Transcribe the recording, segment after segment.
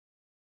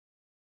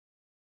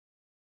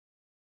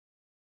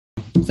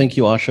Thank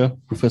you, Asha,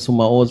 Professor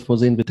Maoz, for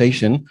the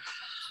invitation.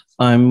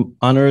 I'm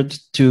honored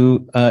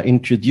to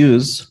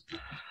introduce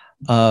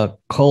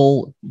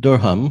Cole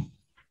DURHAM,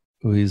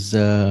 who is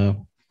a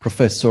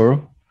professor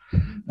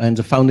and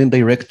the founding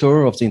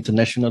director of the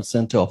International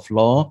Center of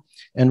Law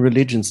and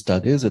Religion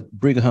Studies at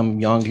Brigham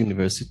Young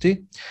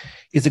University.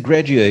 He's a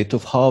graduate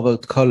of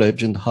Harvard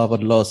College and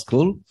Harvard Law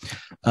School,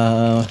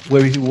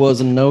 where he was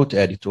a note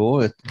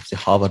editor at the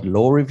Harvard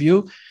Law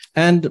Review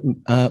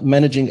and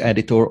managing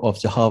editor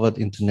of the Harvard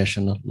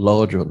International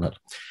Law Journal.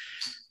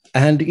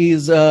 And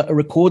his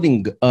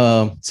recording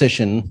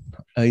session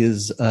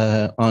is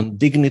on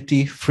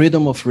dignity,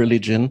 freedom of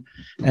religion,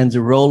 and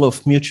the role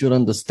of mutual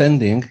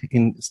understanding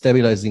in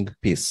stabilizing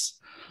peace.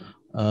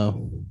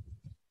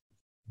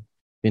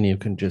 Vinny, you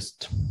can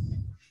just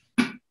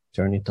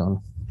turn it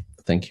on.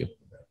 Thank you.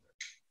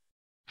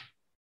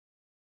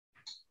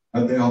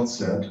 At the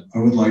outset, I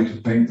would like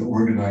to thank the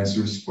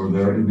organizers for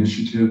their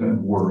initiative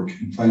and work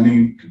in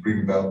planning to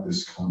bring about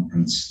this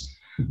conference.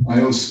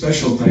 I owe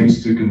special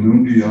thanks to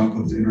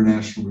Yaakov, the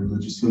International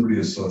Religious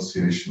Liberty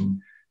Association,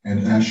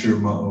 and Asher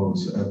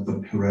Maoz at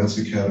the Perez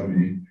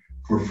Academy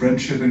for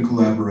friendship and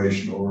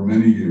collaboration over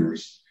many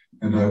years,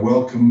 and I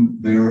welcome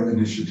their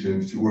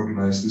initiative to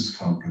organize this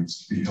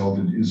conference to be held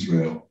in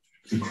Israel,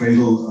 the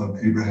cradle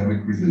of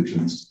Abrahamic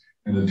religions,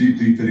 and a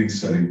deeply fitting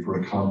setting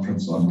for a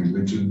conference on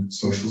religion,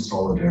 social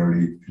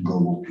solidarity, and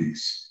global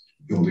peace,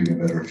 building a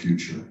better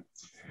future.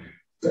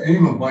 The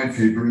aim of my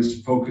paper is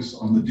to focus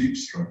on the deep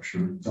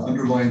structure, the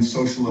underlying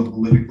social and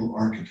political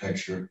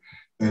architecture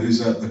that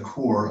is at the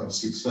core of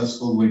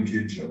successful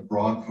linkage of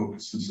broad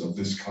focuses of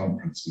this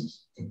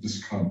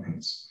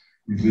conference,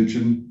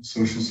 religion,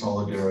 social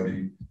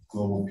solidarity,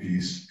 global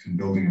peace, and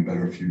building a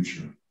better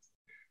future.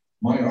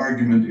 My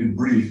argument in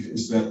brief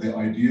is that the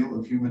ideal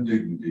of human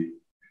dignity,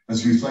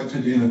 as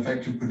reflected in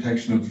effective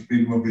protection of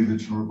freedom of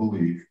religion or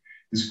belief,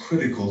 is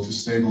critical to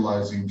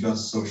stabilizing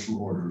just social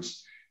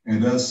orders,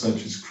 and as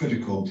such is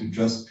critical to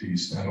just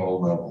peace at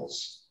all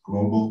levels: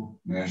 global,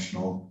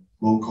 national,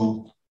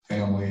 local,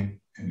 family,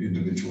 and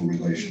individual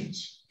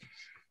relations.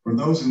 For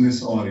those in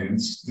this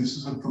audience, this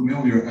is a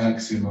familiar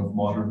axiom of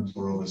modern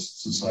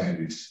pluralist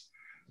societies,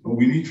 but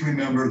we need to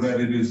remember that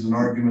it is an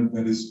argument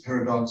that is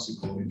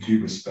paradoxical in key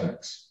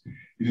respects.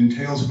 It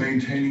entails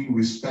maintaining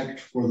respect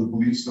for the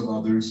beliefs of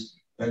others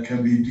that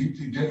can be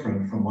deeply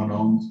different from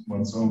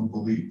one's own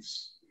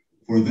beliefs.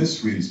 For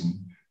this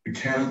reason, the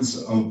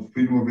canons of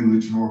freedom of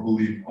religion or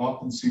belief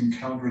often seem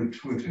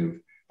counterintuitive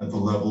at the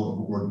level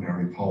of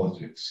ordinary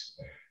politics.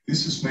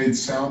 This has made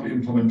sound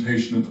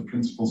implementation of the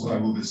principles I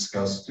will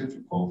discuss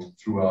difficult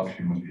throughout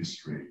human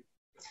history.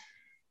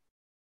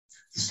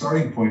 The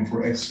starting point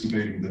for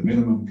excavating the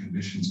minimum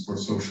conditions for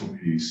social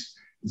peace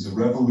is a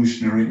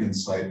revolutionary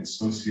insight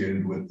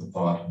associated with the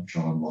thought of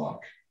John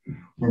Locke,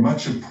 where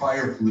much of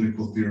prior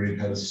political theory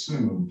had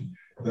assumed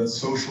that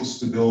social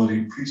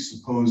stability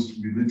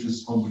presupposed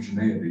religious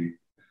homogeneity.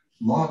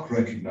 Locke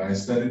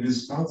recognized that it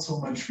is not so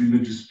much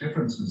religious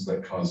differences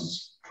that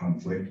causes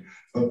conflict,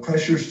 but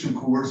pressures to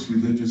coerce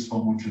religious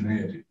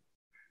homogeneity.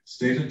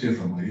 Stated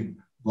differently,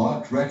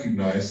 Locke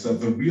recognized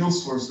that the real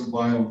source of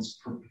violence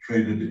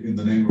perpetrated in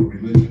the name of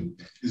religion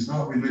is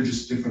not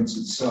religious difference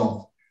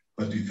itself,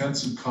 but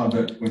defensive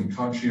conduct when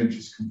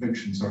conscientious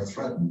convictions are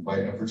threatened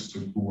by efforts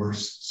to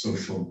coerce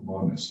social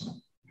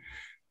monism.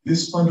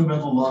 This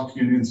fundamental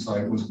Lockean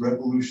insight was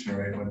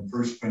revolutionary when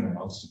first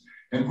pronounced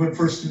and when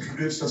first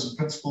introduced as a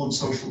principle of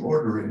social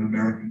order in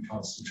American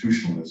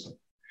constitutionalism.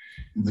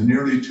 In the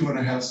nearly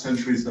 2.5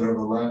 centuries that have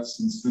elapsed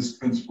since this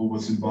principle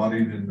was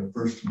embodied in the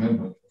First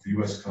Amendment of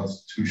the US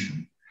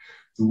Constitution,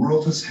 the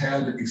world has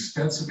had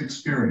extensive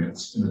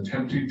experience in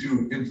attempting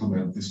to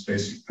implement this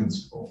basic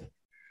principle.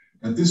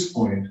 At this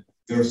point,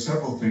 there are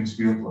several things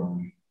we have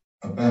learned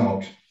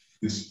about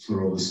this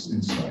pluralist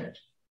insight.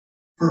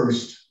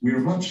 First, we are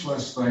much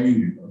less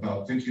naive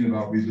about thinking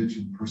about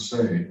religion per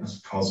se as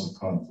a cause of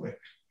conflict.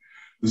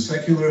 The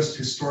secularist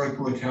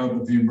historical account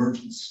of the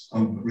emergence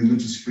of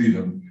religious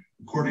freedom,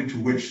 according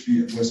to which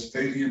the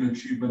Westphalian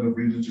achievement of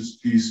religious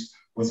peace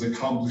was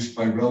accomplished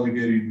by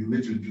relegating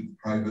religion to the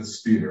private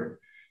sphere,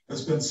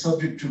 has been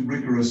subject to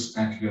rigorous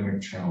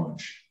academic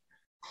challenge.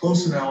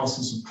 Close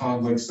analysis of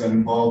conflicts that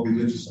involve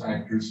religious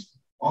actors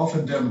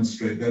often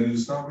demonstrate that it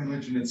is not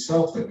religion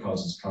itself that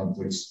causes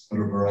conflicts, but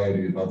a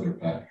variety of other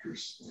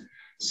factors.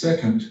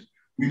 Second,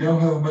 we now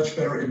have much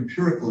better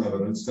empirical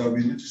evidence that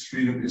religious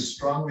freedom is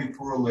strongly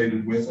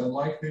correlated with and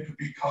likely to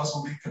be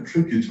causally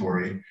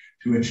contributory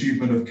to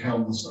achievement of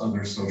countless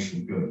other social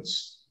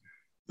goods.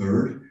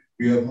 Third,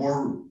 we have a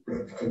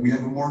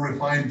more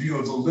refined view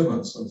of the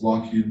limits of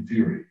Lockean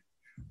theory.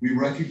 We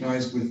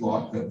recognize with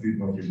Locke that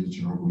freedom of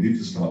religion or belief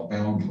is not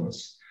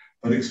boundless,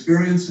 but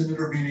experience in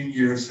intervening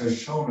years has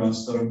shown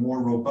us that a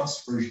more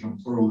robust version of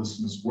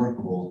pluralism is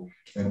workable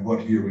than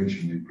what he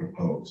originally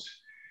proposed.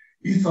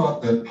 He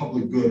thought that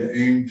public good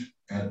aimed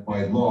at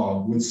by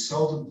law would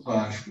seldom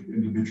clash with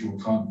individual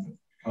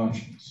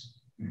conscience,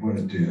 and when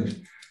it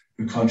did,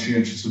 the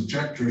conscientious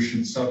objector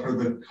should suffer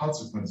the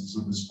consequences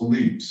of his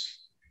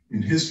beliefs.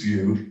 In his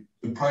view,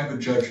 the private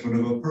judgment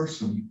of a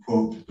person,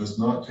 quote, does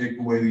not take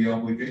away the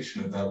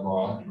obligation of that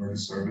law nor to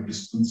serve a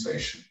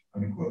dispensation,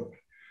 unquote.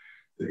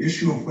 The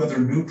issue of whether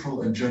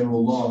neutral and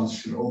general laws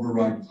should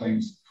override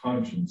claims of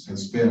conscience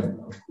has been,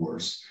 of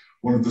course,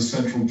 one of the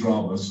central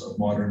dramas of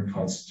modern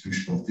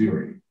constitutional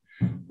theory.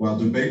 While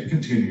debate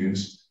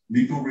continues,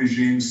 legal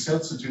regimes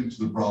sensitive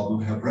to the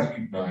problem have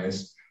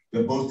recognized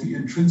that both the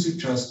intrinsic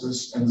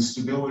justice and the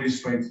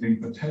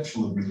stability-strengthening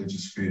potential of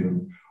religious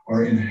freedom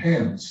are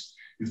enhanced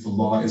if the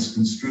law is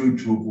construed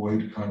to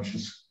avoid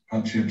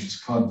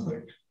conscientious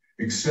conflict,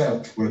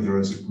 except where there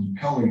is a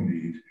compelling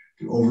need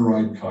to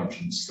override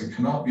conscience that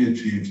cannot be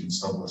achieved in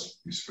some less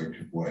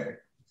restrictive way.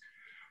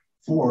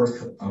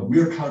 Fourth, we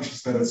are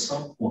conscious that at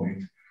some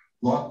point,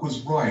 Locke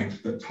was right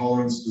that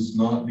tolerance does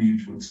not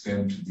need to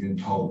extend to the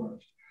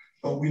intolerant.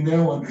 But we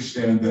now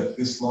understand that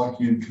this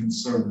Lockean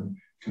concern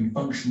can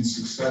function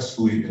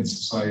successfully in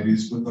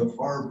societies with a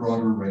far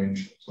broader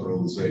range of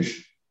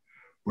pluralization.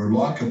 Where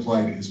Locke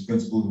applied his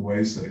principle in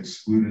ways that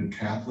excluded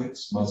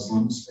Catholics,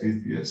 Muslims,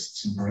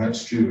 atheists, and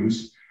perhaps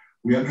Jews,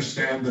 we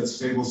understand that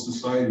stable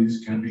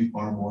societies can be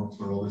far more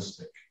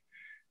pluralistic.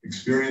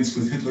 Experience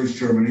with Hitler's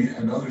Germany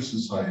and other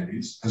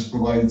societies has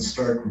provided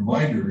stark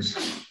reminders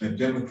that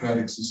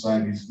democratic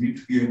societies need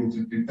to be able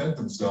to defend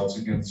themselves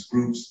against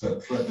groups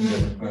that threaten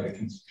democratic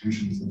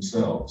institutions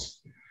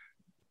themselves.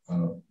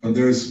 But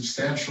there is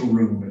substantial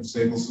room in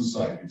stable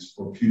societies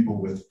for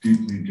people with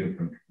deeply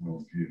different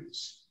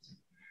worldviews.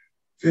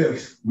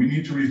 Fifth, we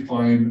need a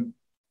refined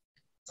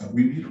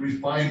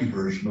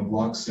version of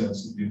Locke's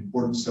sense of the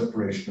important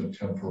separation of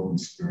temporal and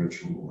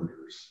spiritual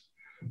orders.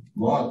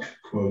 Locke,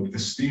 quote,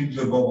 esteemed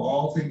above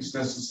all things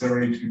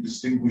necessary to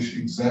distinguish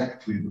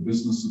exactly the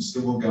business of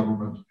civil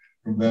government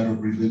from that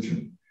of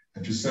religion,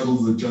 and to settle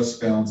the just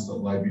bounds that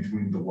lie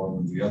between the one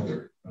and the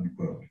other,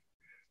 unquote.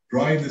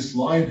 Drawing this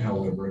line,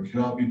 however,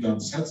 cannot be done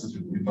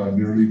sensitively by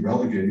merely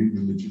relegating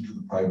religion to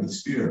the private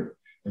sphere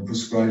and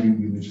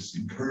prescribing religious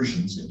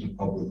incursions into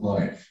public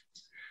life.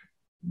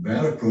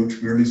 That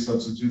approach merely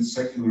substitutes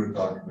secular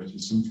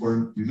dogmatism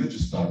for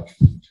religious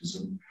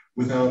dogmatism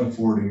without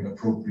affording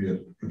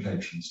appropriate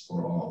protections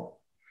for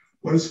all.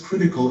 What is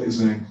critical is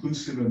an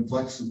inclusive and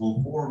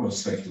flexible form of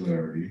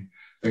secularity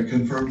that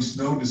confirms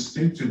no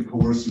distinctive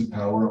coercive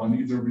power on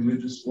either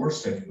religious or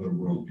secular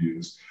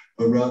worldviews,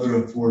 but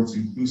rather affords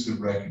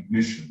inclusive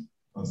recognition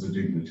of the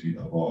dignity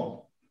of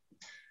all.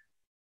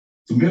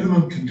 The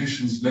minimum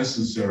conditions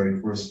necessary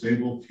for a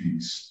stable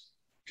peace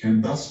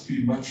can thus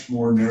be much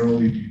more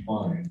narrowly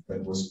defined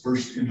than was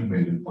first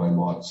intimated by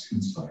Locke's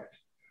insight.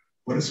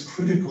 What is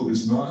critical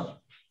is not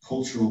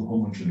cultural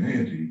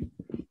homogeneity,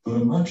 but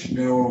a much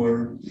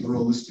narrower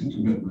pluralistic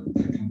commitment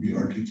that can be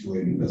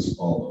articulated as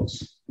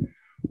follows.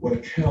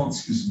 What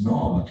counts is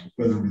not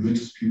whether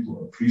religious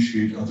people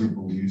appreciate other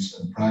beliefs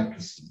and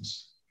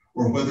practices,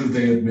 or whether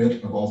they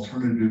admit of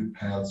alternative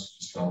paths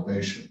to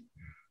salvation.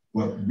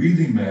 What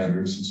really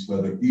matters is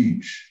whether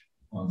each,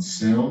 on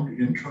sound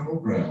internal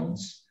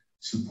grounds,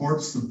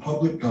 supports the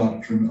public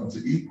doctrine of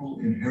the equal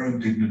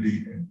inherent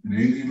dignity and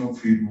inalienable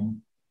freedom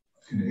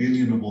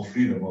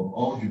of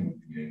all human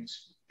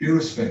beings,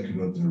 irrespective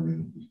of their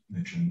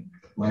religion,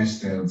 life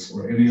stance,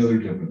 or any other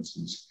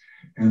differences,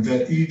 and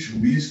that each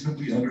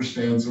reasonably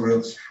understands or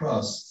else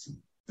trusts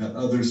that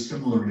others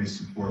similarly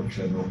support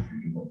general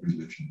freedom of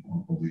religion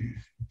or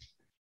belief.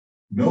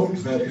 Note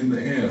that in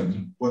the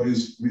end, what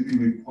is really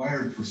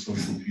required for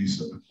social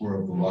peace at the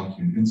core of the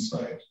Lockean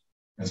insight,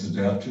 as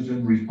adapted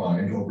and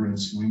refined over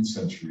ensuing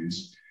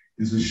centuries,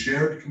 is a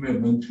shared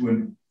commitment to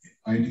an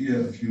idea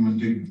of human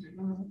dignity.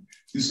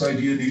 This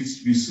idea needs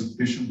to be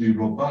sufficiently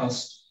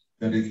robust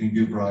that it can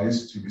give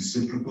rise to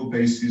reciprocal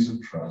bases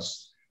of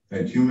trust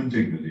that human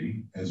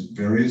dignity, as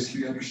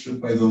variously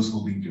understood by those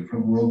holding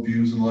different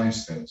worldviews and life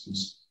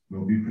stances,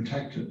 will be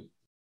protected.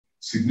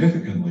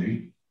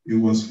 Significantly, it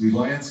was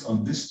reliance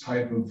on this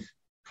type of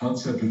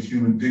concept of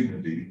human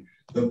dignity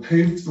that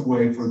paved the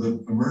way for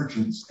the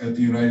emergence at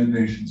the United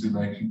Nations in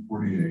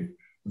 1948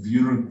 of the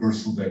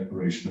Universal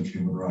Declaration of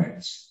Human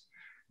Rights.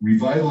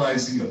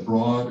 Revitalizing a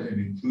broad and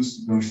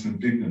inclusive notion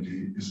of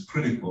dignity is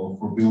critical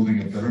for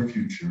building a better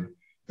future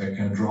that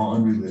can draw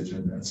on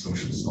religion and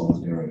social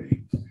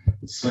solidarity.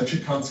 Such a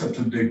concept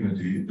of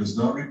dignity does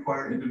not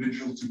require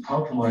individuals to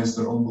compromise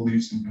their own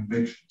beliefs and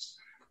convictions,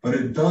 but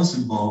it does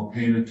involve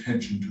paying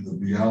attention to the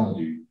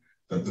reality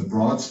that the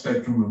broad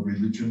spectrum of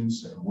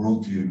religions and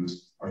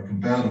worldviews are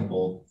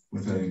compatible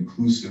with an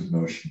inclusive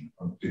notion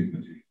of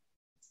dignity.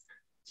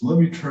 So let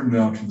me turn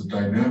now to the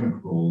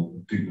dynamic role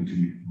of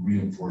dignity in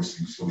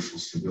reinforcing social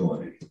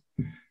stability.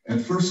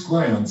 At first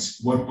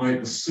glance, one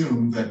might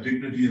assume that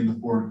dignity in the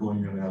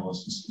foregoing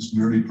analysis is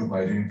merely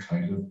providing a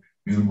kind of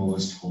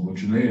minimalist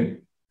homogeneity,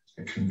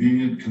 a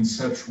convenient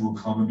conceptual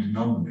common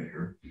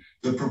denominator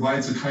that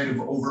provides a kind of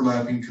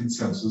overlapping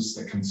consensus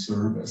that can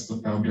serve as the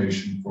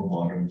foundation for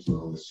modern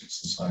pluralistic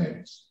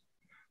societies.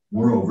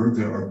 Moreover,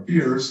 there are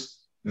fears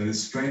that its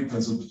strength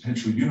as a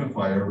potential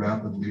unifier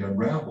rapidly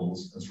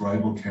unravels as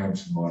rival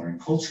camps in modern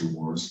culture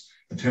wars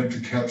attempt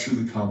to capture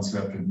the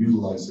concept and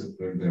utilize it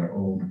for their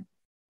own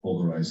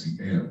polarizing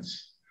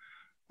ends.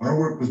 Our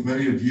work with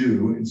many of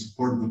you in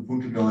support of the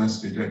Punta del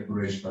Este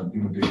Declaration on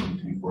Human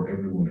Dignity for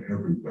Everyone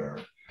Everywhere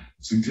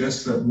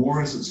suggests that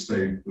more is at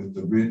stake with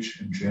the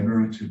rich and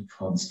generative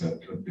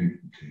concept of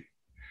dignity.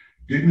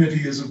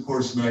 Dignity is, of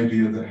course, an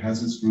idea that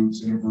has its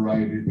roots in a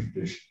variety of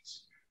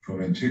traditions,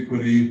 from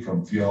antiquity,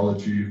 from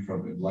theology,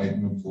 from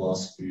Enlightenment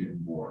philosophy,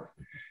 and more.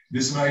 It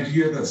is an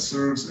idea that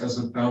serves as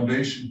a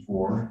foundation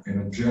for, an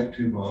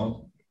objective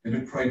of, and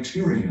a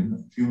criterion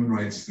of human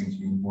rights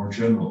thinking more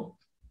generally.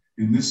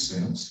 In this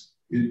sense,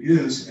 it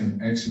is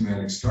an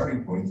axiomatic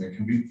starting point that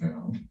can be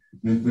found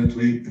in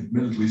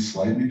admittedly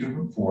slightly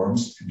different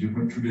forms in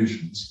different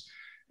traditions,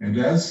 and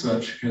as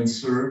such can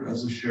serve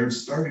as a shared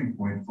starting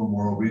point for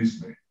moral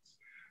reasoning.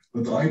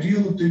 But the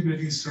ideal of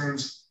dignity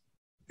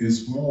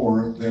is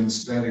more than a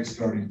static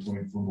starting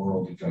point for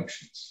moral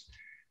deductions.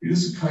 It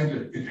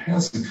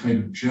has a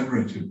kind of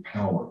generative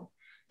power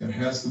that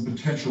has the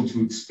potential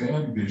to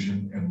expand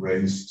vision and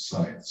raise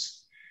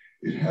sights.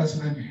 It has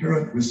an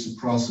inherent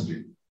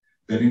reciprocity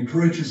that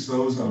encourages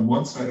those on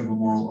one side of a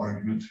moral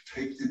argument to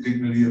take the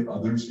dignity of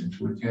others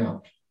into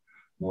account.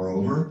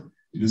 Moreover,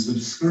 it is a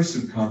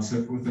discursive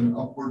concept with an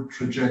upward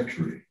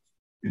trajectory.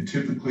 It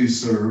typically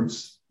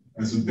serves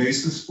as a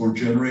basis for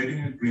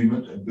generating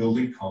agreement and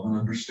building common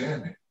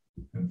understanding,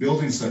 and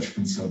building such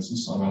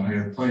consensus on a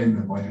higher plane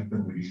that might have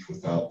been reached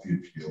without the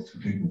appeal to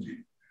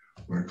dignity.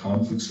 Where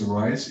conflicts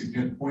arise, it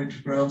can point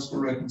to grounds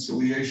for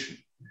reconciliation.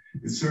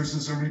 It serves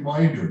as a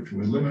reminder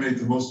to eliminate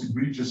the most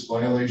egregious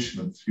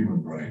violation of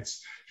human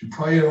rights, to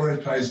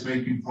prioritize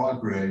making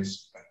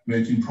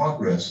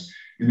progress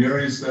in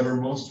areas that are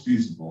most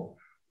feasible,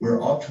 where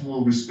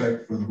optimal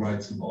respect for the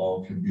rights of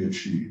all can be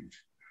achieved.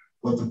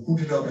 What the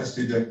Punta del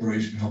Este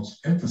Declaration helps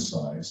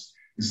emphasize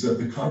is that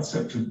the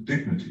concept of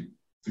dignity,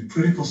 the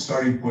critical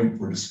starting point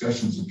for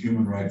discussions of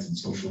human rights and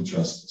social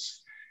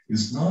justice,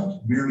 is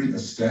not merely a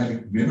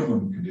static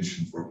minimum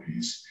condition for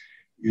peace.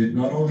 It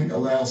not only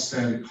allows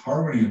static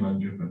harmony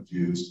among different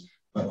views,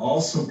 but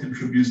also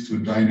contributes to a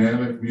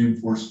dynamic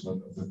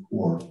reinforcement of the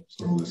core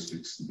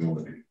pluralistic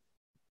stability.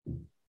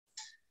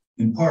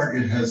 In part,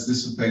 it has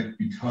this effect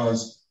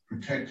because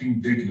protecting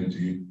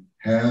dignity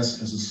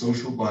has, as a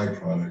social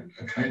byproduct,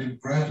 a kind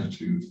of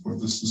gratitude for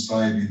the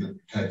society that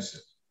protects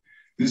it.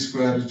 This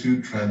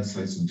gratitude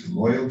translates into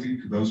loyalty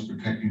to those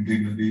protecting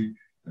dignity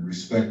and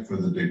respect for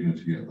the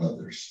dignity of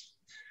others.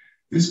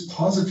 This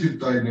positive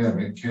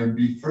dynamic can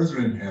be further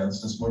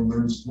enhanced as one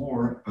learns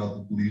more about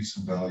the beliefs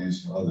and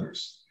values of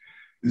others.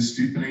 This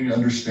deepening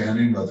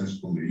understanding of others'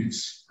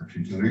 beliefs,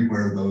 particularly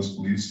where those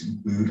beliefs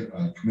include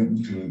a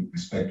commitment to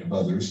respect of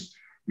others,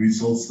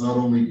 results not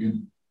only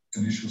in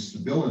initial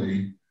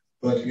stability,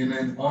 but in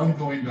an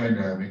ongoing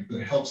dynamic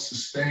that helps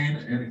sustain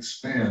and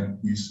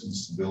expand peace and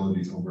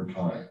stability over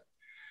time.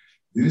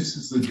 This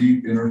is the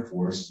deep inner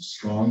force of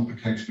strong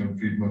protection of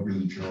freedom of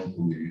religion or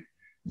belief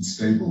in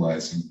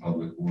stabilizing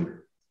public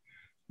order.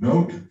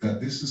 Note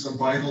that this is a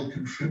vital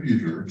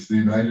contributor to the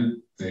United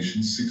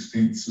Nations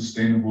 16th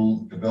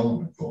Sustainable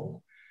Development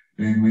Goal,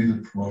 namely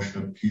the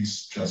promotion of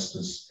peace,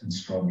 justice, and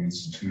strong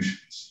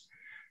institutions.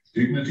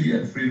 Dignity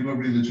and freedom of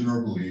religion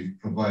or belief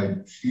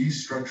provide key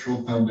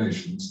structural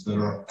foundations that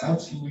are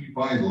absolutely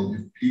vital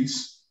if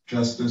peace,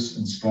 justice,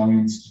 and strong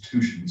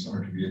institutions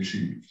are to be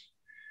achieved.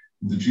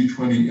 In the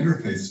G20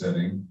 interfaith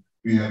setting,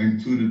 we have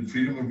included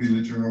freedom of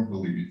religion or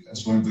belief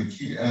as one of the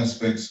key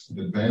aspects of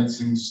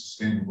advancing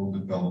Sustainable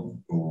Development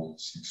Goal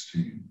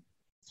 16.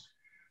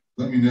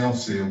 Let me now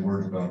say a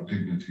word about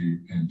dignity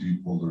and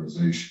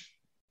depolarization.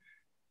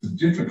 The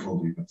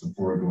difficulty of the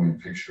foregoing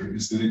picture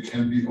is that it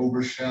can be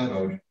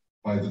overshadowed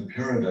by the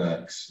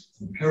paradox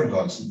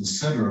at the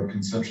center of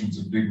conceptions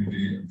of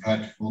dignity and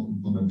practical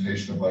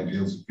implementation of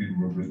ideals of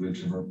freedom of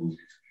religion or belief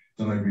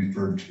that I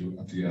referred to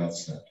at the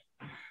outset.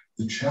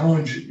 The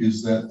challenge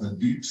is that the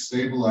deep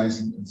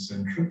stabilizing and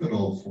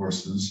centripetal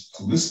forces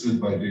elicited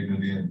by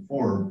dignity and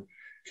form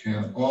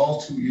can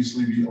all too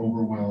easily be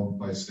overwhelmed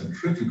by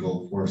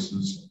centrifugal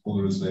forces of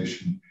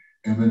polarization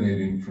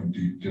emanating from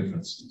deep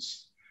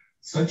differences.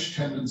 Such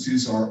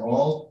tendencies are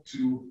all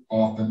too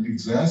often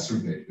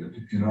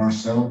exacerbated in our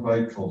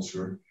soundbite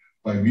culture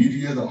by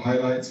media that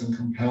highlights and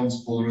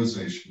compounds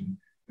polarization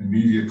and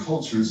media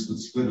cultures that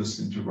split us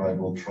into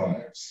rival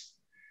tribes.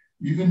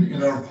 Even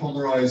in our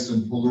polarized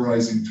and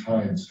polarizing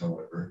times,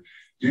 however,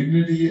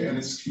 dignity and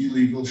its key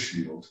legal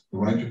shield, the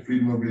right to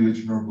freedom of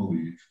religion or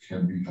belief,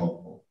 can be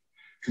helpful.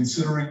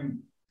 Consider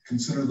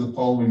the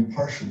following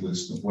partial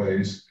list of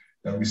ways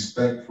that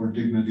respect for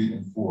dignity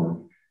and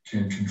form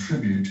can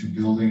contribute to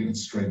building and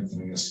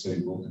strengthening a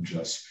stable and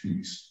just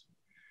peace.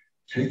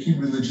 Taking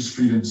religious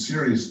freedom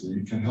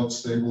seriously can help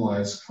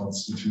stabilize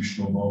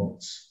constitutional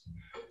moments.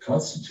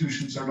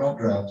 Constitutions are not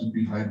drafted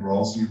behind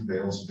walls and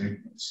veils of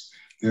ignorance.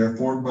 They are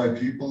formed by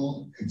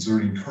people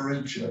exerting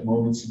courage at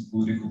moments of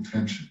political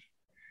tension.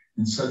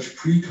 In such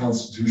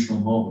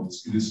pre-constitutional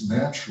moments, it is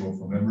natural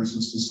for members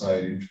of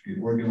society to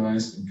be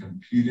organized in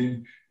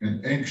competing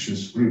and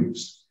anxious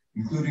groups,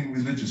 including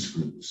religious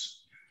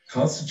groups.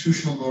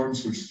 Constitutional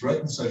norms which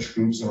threaten such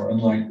groups are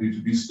unlikely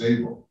to be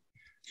stable.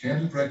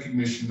 Candid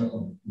recognition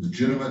of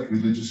legitimate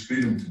religious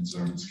freedom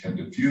concerns can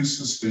diffuse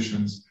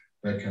suspicions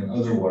that can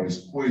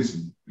otherwise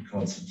poison the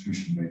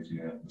constitution-making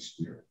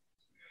atmosphere.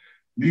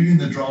 Leaving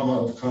the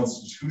drama of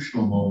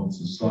constitutional moments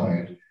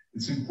aside,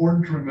 it's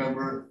important to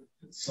remember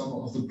some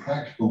of the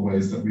practical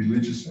ways that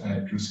religious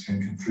actors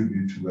can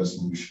contribute to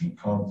resolution of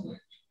conflict.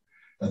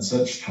 At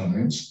such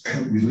times,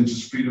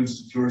 religious freedom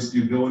secures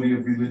the ability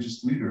of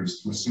religious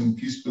leaders to assume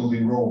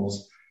peace-building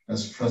roles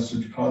as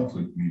trusted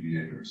conflict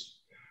mediators.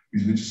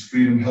 Religious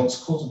freedom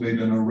helps cultivate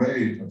an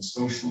array of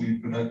socially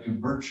productive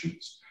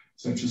virtues,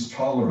 such as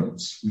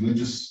tolerance,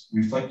 religious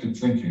reflective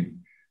thinking,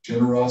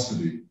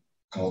 generosity,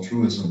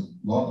 altruism,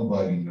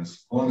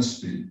 law-abidingness,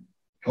 honesty,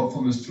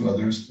 helpfulness to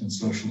others, and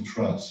social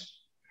trust.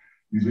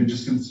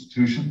 Religious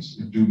institutions,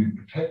 if duly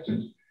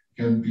protected,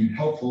 can be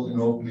helpful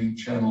in opening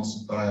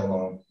channels of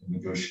dialogue and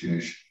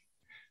negotiation.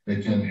 They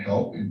can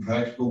help in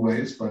practical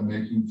ways by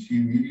making key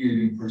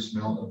mediating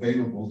personnel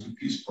available to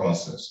peace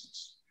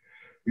processes.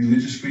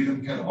 Religious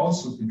freedom can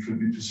also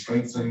contribute to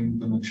strengthening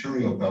the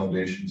material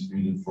foundations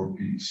needed for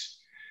peace.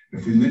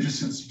 If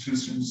religious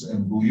institutions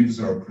and beliefs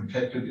are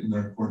protected in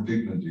their core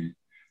dignity,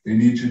 they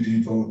need to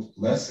devote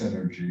less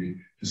energy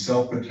to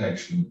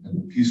self-protection, and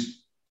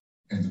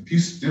the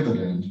peace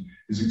dividend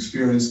is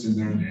experienced in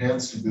their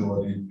enhanced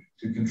ability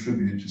to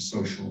contribute to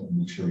social and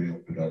material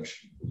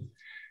production.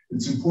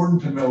 It's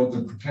important to note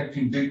that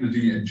protecting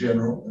dignity in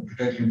general and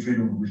protecting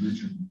freedom of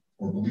religion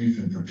or belief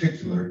in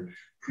particular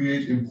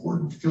create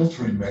important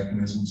filtering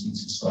mechanisms in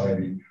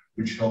society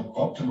which help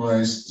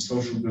optimize the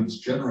social goods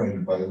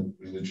generated by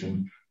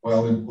religion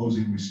while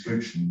imposing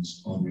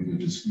restrictions on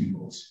religious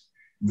evils.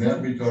 In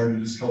that regard,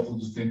 it is helpful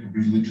to think of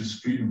religious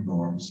freedom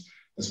norms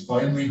as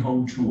finely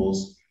honed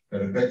tools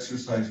that, if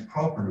exercised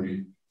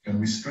properly, can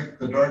restrict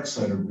the dark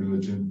side of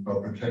religion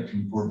while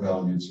protecting core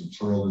values of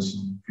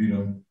pluralism,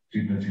 freedom,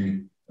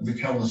 dignity, and the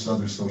countless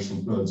other social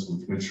goods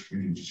with which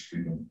religious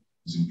freedom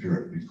is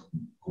empirically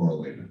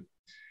correlated.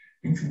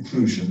 In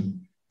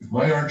conclusion, if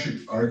my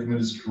argument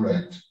is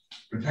correct,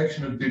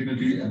 protection of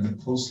dignity and the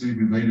closely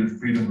related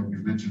freedom of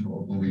religion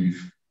or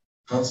belief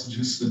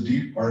constitutes the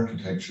deep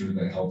architecture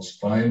that helps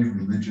find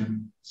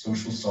religion,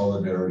 social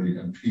solidarity,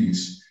 and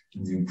peace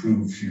in the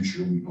improved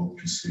future we hope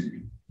to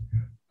see.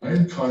 I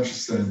am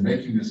conscious that in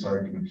making this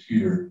argument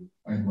here,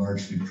 I'm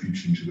largely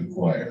preaching to the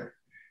choir.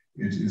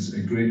 It is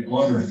a great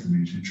honor for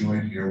me to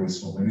join here with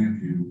so many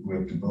of you who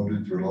have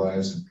devoted their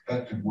lives in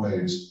productive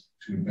ways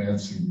to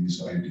advancing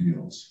these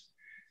ideals.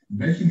 In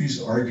making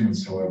these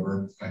arguments,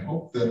 however, I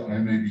hope that I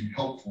may be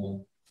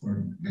helpful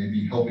or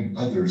maybe helping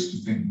others to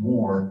think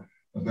more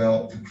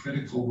about the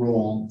critical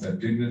role that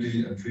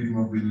dignity and freedom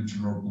of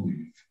religion or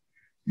belief,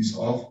 these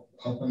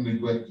often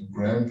neglected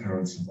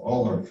grandparents of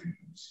all our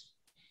freedoms,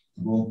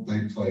 the role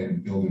they play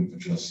in building a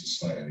just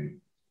society.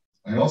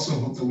 I also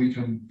hope that we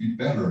can be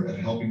better at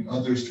helping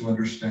others to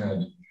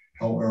understand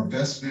how our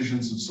best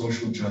visions of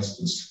social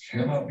justice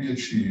cannot be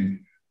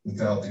achieved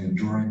without the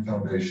enduring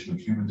foundation of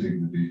human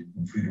dignity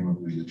and freedom of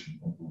religion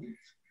or belief.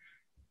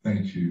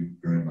 Thank you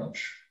very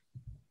much.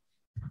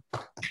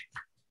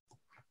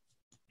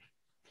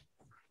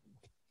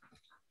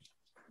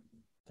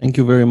 Thank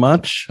you very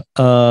much.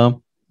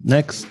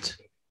 Next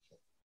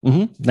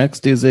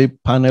is a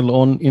panel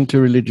on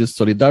interreligious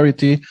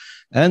solidarity,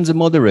 and the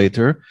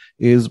moderator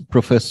is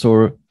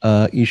Professor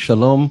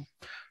ISH-SHALOM,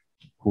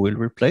 who will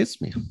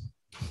replace me.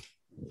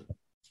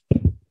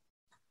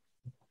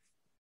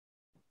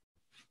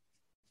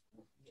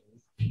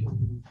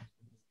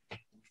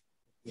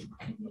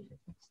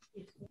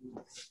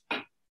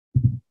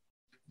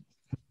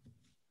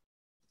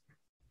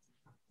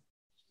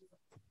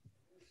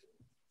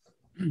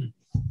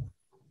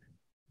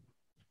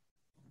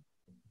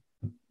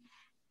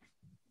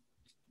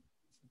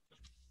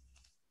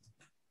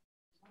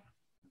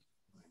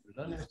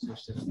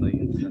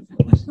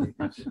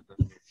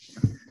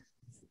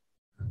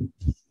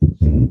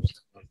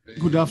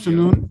 Good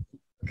afternoon.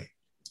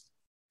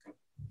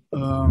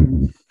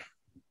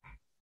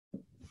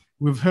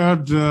 We've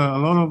heard a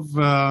lot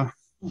of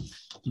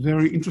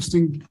very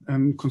interesting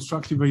and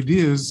constructive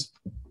ideas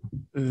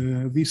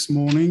this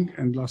morning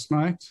and last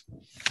night.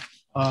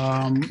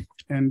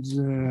 And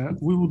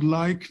we would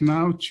like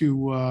now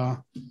to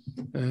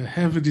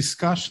have a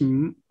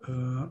discussion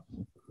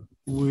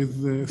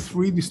with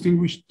three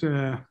distinguished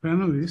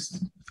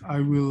panelists.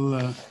 I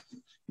will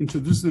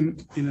introduce them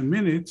in a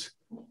minute,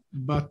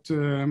 but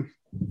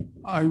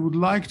I would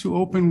like to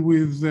open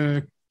with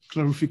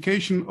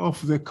clarification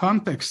of the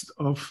context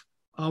of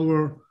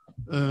our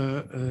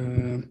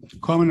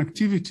common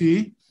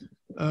activity.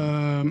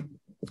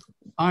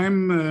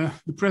 I'm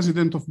the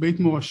president of Beit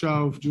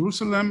Morasha of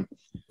Jerusalem,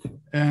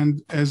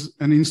 and as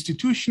an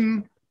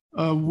institution,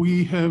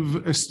 we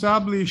have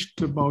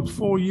established about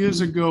 4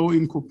 years ago,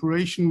 in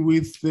cooperation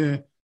with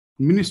the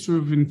Ministry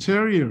of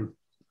Interior,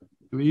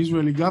 the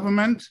Israeli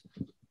government,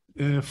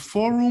 a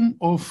forum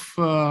of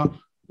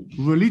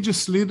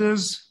religious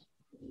leaders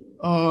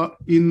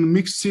in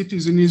mixed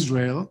cities in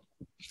Israel,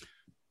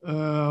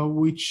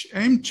 which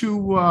aim to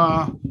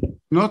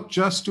not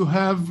just to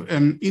have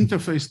an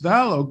interfaith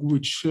dialogue,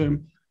 which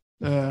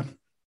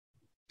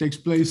takes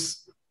place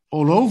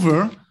all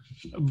over,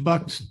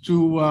 but to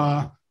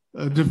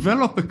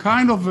develop a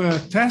kind of a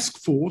task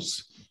force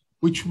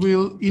which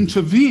will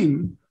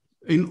intervene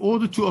in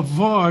order to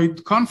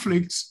avoid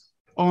conflicts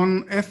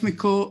on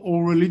ethnical or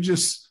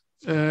religious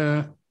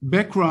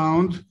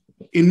background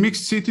in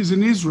mixed cities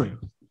in Israel.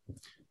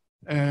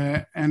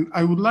 And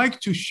I would like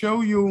to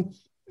show you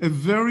a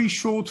very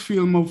short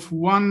film of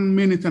 1.5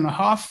 minutes,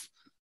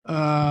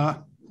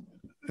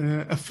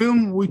 a film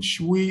which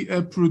we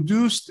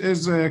produced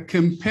as a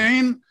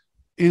campaign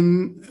in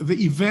the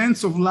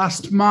events of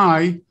last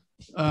May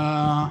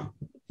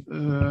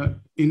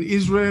in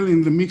Israel,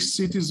 in the mixed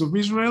cities of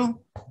Israel.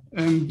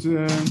 And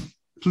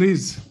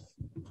please.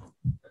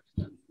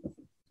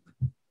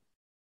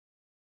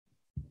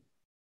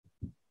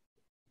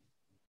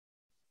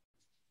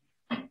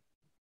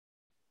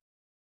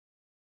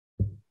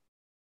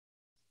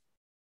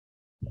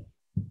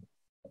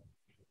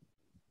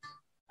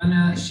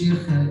 أنا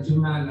الشيخ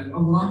جمال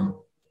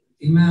العبرة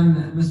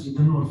إمام مسجد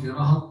النور في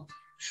رهط.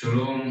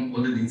 שלום,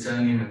 עוד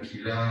דיצני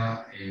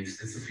מהקהילה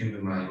שתי צופים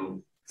במעלות.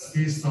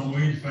 اسمي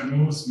صمويل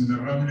فانوس من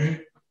الرملة.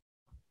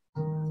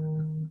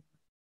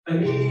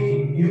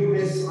 אני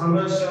יונס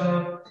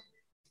עמאשה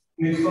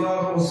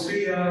מכפר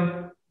עוספיא,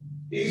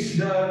 איש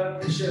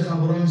דת. الشيخ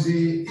أبو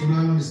رمزي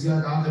إمام مسجد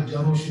عاطف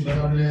جاروشي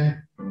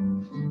برملة.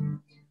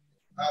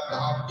 أبو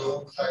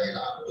عبدو خليل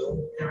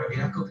عبدو. ربي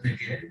يعقوب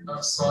نجيل.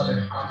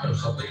 صالح عبد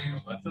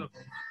الخطيب.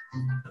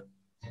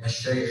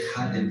 الشيخ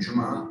حاتم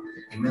جمعة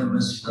إمام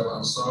مسجد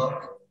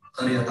الأنصار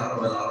قرية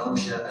عرب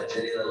العرامشة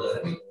الجليل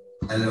الغربي.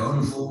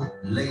 العنف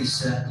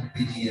ليس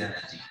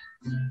بديانتي.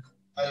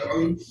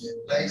 العنف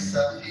ليس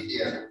في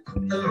ديانة.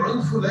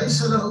 العنف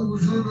ليس له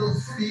وجود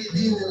في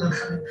ديننا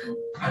الحنيف.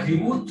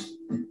 האלימות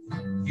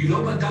היא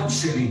לא בדת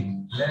שלי.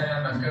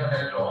 لا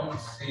مكان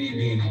للعنف في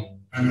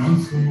ديني.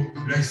 العنف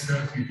ليس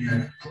في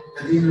ديانتي.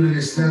 ديننا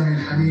الإسلامي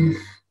الحنيف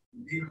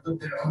دين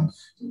ضد العنف،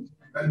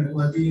 بل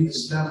هو دين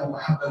إسلام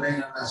ومحبة بين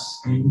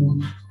الناس.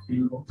 العنف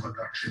في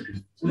بطاقة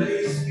شديد.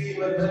 ليس في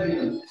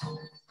مذهبنا.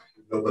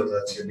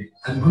 بطاقة شديد.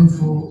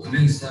 العنف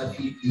ليس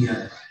في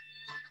ديانتي.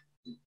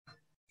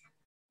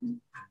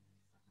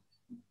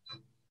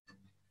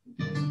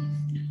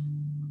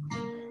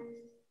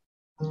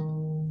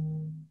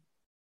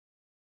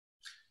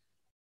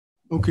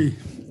 Okay,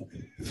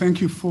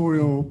 thank you for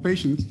your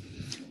patience.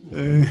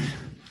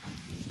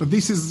 But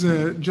this is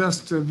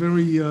just a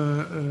very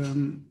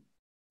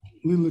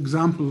little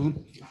example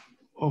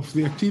of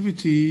the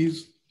activities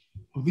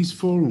of this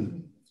forum.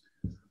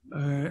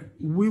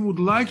 We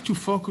would like to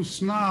focus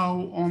now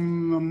on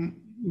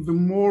the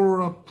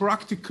more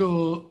practical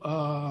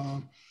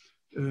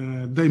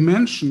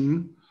dimension.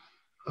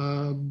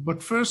 But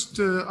first,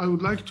 I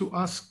would like to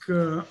ask,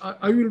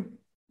 I will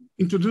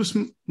introduce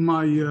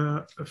my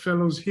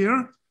fellows here.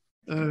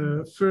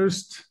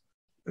 First,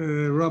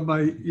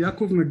 Rabbi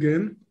Yaakov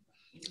NAGAN,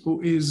 who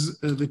is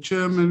the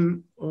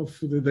chairman of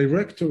the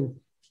director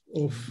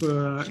of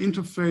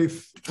Interfaith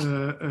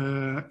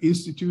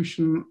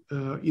institution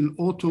in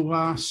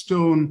Torah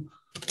Stone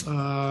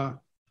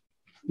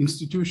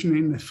institution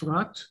in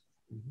Efrat.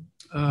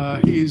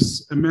 He is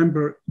a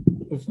member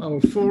of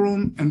our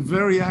forum and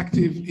very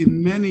active in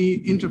many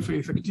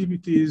interfaith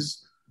activities,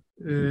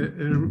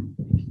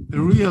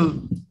 a real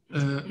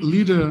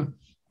leader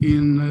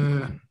in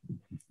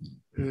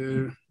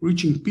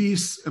reaching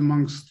peace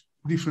amongst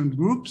different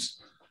groups.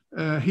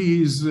 He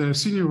is a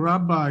senior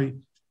rabbi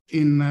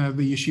in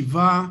the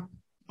yeshiva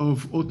of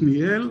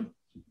Otniel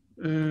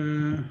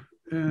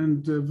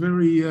and a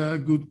very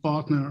good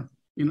partner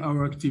in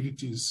our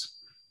activities.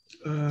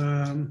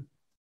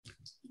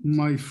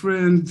 My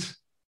friend,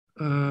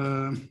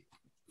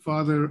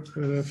 Father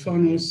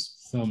FANUS,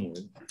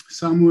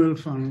 Samuel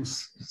FANUS,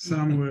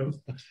 Samuel.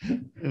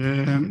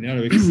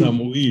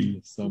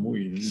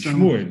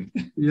 Shmuel.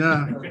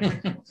 Yeah.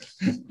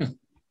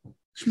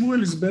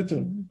 Shmuel is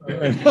better.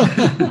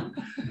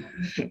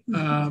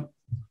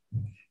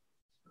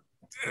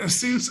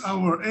 Since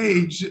our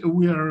age,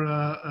 we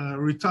are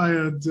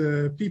retired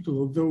people,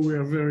 although we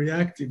are very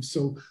active.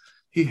 So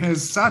he has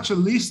such a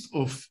list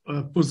of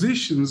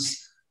positions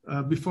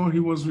before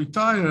he was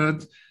retired,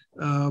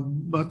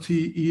 but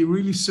he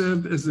really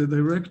served as the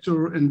director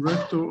and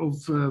rector of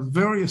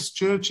various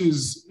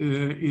churches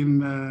in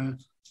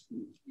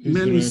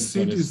many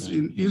cities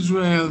in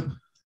Israel,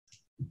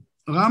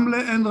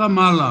 Ramle and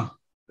Ramallah,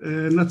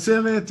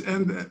 Natzeret,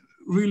 and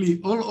really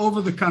all over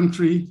the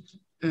country.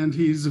 And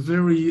he is a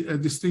very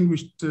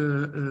distinguished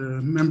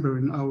member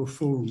in our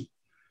forum.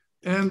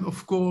 And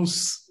of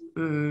course,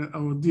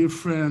 our dear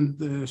friend,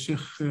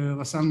 Sheikh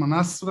Ghassan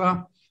MANASRA,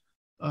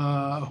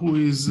 who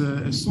is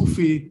a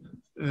Sufi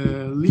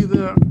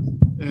leader,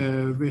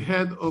 the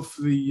head of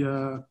the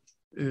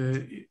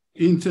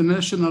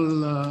International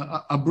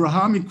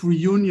Abrahamic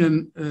Reunion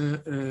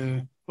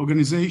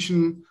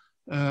organization.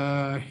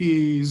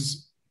 He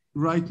is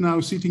right now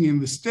sitting in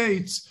the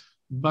States,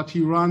 but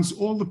he runs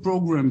all the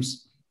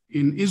programs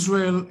in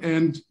Israel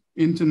and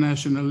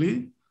internationally.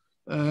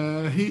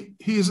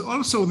 He is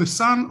also the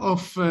son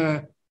of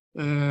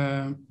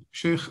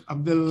Sheikh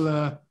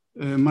Abdel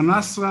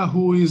MANASRA,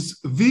 who is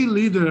the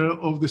leader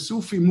of the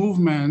Sufi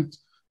movement,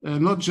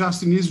 not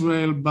just in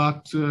Israel,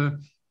 but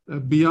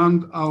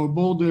beyond our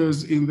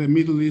borders in the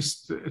Middle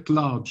East at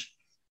large.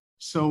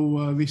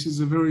 So this is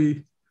a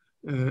very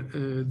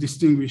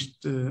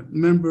distinguished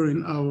member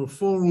in our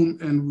forum,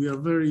 and we are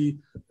very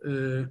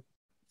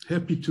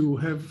happy to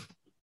have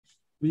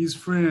these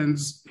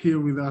friends here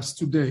with us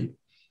today.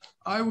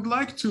 I would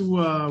like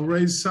to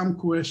raise some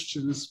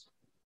questions,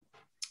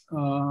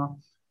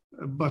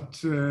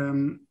 but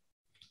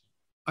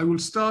I will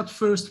start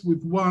first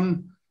with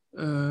one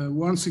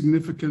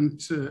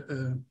significant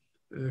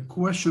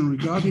question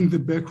regarding the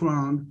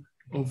background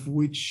of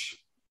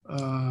which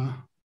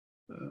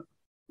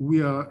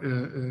we are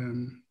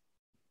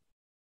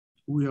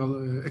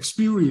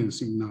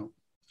experiencing now.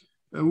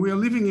 We are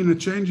living in a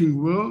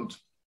changing world,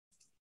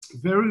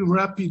 very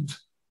rapid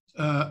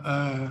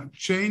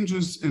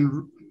changes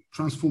and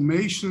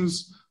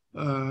transformations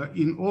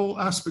in all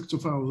aspects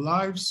of our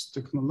lives,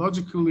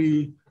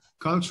 technologically,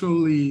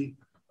 culturally,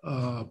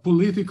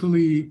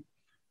 politically.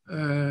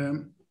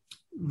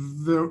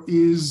 There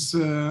is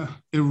a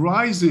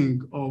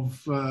rising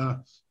of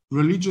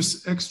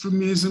religious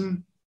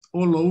extremism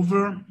all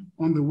over,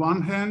 on the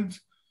one hand,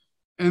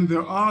 and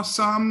there are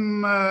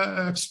some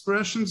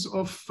expressions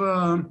of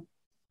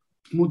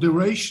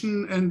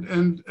moderation and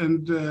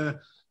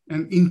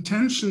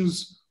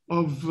intentions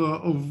of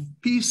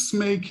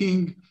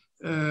peacemaking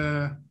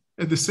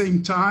at the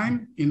same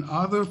time in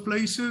other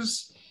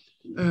places.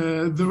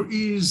 There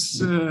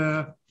is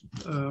a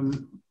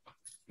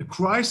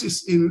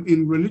crisis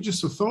in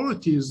religious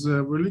authorities.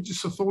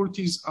 Religious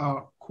authorities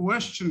are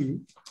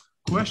questioned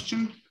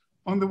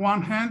on the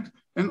one hand,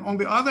 and on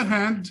the other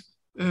hand,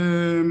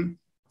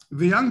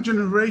 the young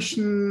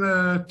generation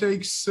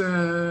takes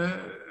the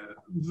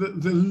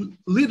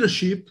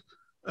leadership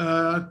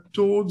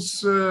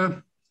towards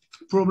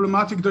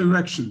problematic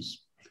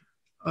directions.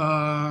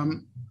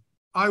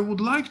 I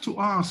would like to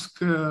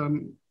ask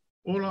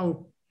all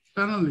our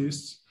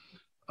panelists,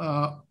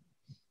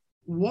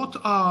 what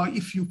are,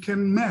 if you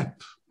can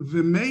map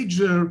the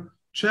major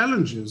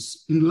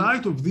challenges in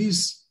light of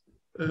these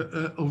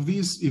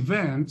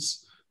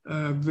events,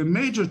 the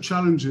major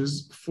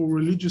challenges for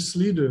religious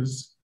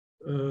leaders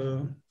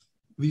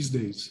these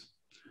days.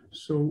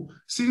 So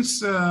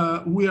since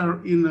we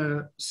are in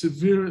a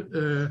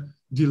severe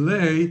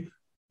delay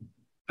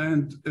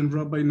and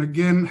Rabbi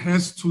NAGAN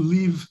has to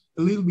leave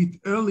a little bit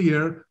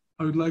earlier,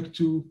 I would like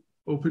to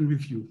open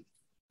with you.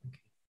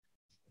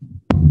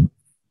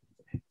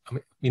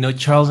 You know,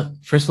 Charles,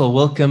 first of all,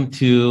 welcome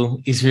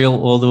to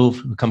Israel, all those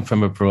who come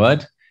from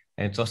abroad.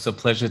 And it's also a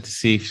pleasure to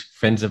see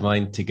friends of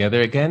mine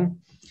together again.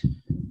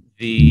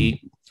 The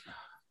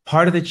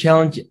part of the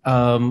challenge,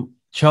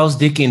 Charles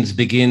Dickens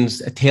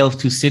begins A Tale of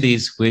Two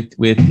Cities with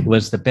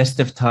was the best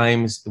of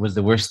times, it was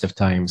the worst of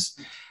times.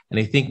 And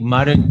I think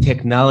modern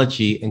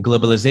technology and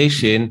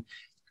globalization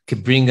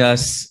could bring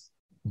us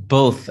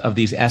both of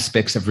these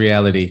aspects of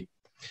reality.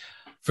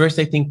 First,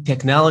 I think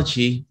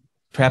technology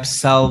perhaps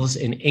solves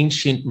an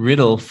ancient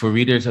riddle for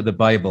readers of the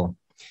Bible.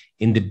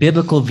 In the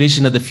biblical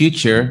vision of the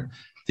future,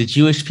 the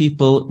Jewish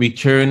people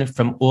return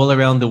from all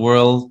around the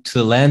world to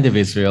the land of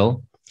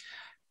Israel.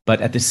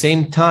 But at the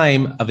same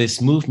time of this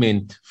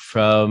movement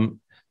from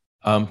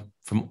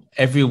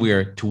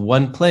everywhere to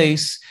one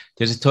place,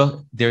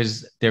 there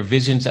are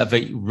visions of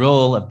a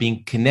role of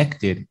being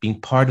connected,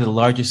 being part of the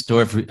larger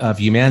story of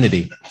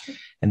humanity.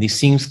 And these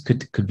themes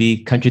could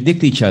be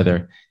contradict each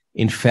other.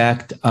 In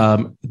fact,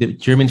 the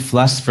German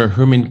philosopher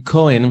Hermann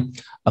Cohen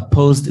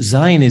opposed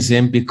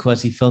Zionism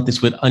because he felt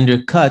this would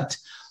undercut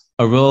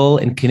a role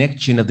and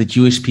connection of the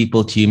Jewish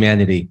people to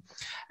humanity.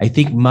 I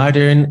think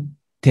modern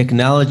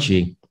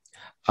technology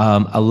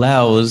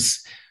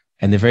allows,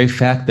 and the very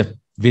fact that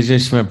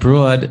visitors from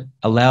abroad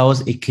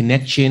allows a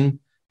connection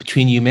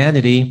between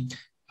humanity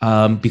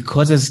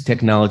because of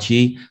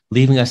technology,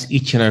 leaving us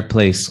each in our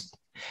place.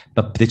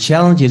 But the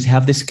challenge is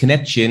have this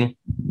connection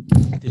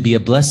to be a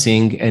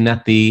blessing and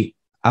not the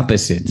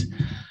opposite.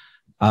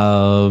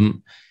 I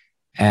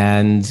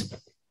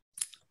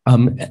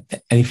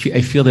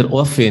feel that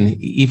often,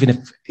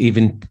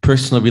 even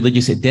personal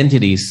religious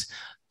identities,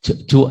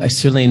 I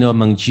certainly know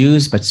among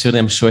Jews, but certainly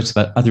I'm sure it's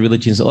about other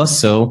religions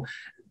also,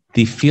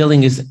 the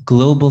feeling is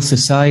global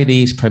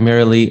society is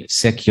primarily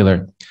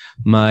secular.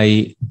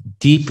 My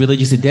deep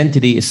religious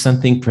identity is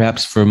something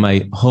perhaps for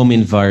my home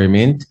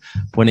environment.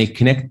 When I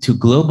connect to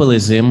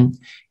globalism,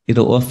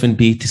 it'll often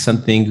be to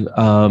something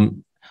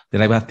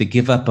that I have to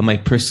give up on my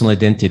personal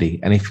identity.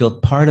 And I feel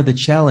part of the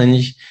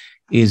challenge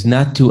is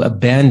not to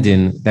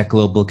abandon that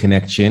global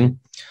connection,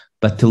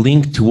 but to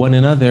link to one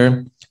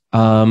another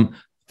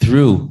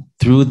through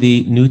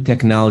the new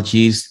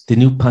technologies, the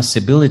new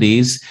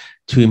possibilities,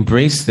 to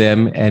embrace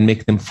them and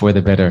make them for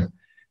the better.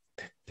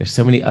 There's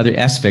so many other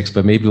aspects,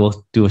 but maybe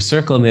we'll do a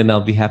circle and then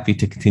I'll be happy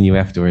to continue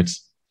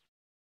afterwards.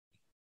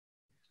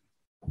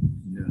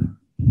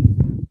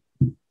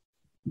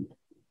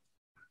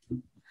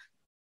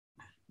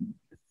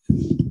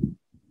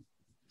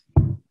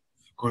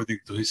 according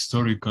to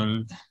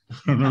historical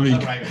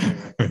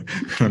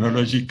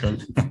chronological.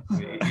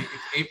 If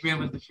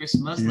April is the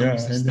first Muslim,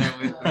 to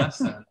start with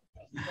Ghassan.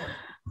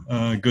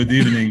 Good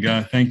evening.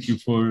 Thank you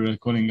for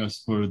calling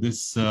us for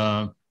this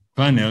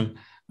panel,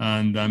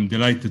 and I'm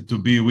delighted to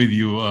be with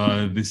you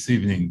this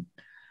evening.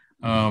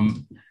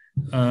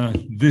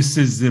 This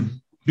is a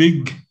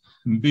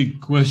big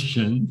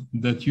question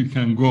that you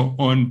can go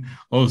on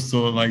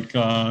also like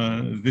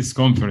this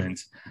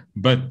conference.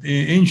 But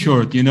in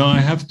short, you know, I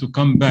have to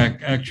come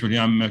back. Actually,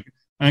 I'm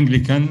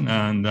Anglican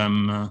and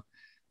I'm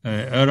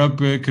Arab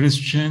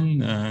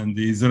Christian and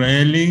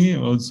Israeli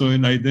also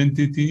in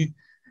identity.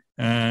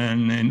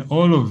 And in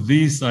all of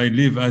these, I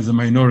live as a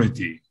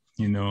minority,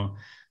 you know.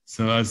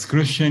 So as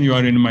Christian, you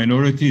are in a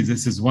minority.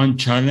 This is one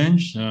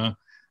challenge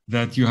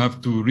that you have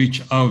to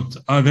reach out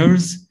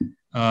others.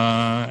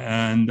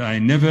 And I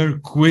never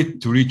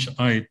quit to reach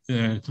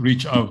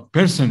out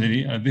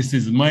personally. This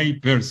is my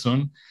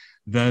person,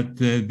 that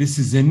this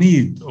is a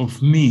need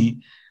of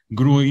me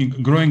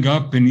growing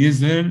up in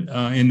Israel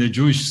in the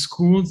Jewish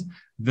schools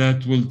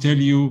that will tell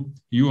you,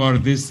 you are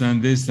this and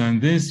this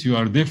and this, you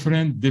are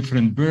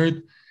different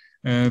bird.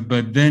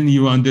 But then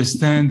you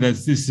understand that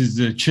this is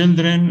the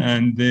children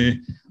and they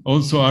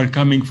also are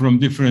coming from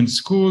different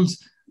schools.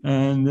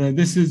 And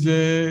this is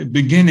the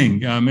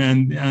beginning.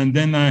 And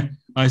then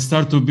I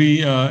start to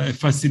be a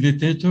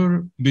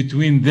facilitator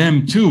between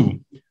them too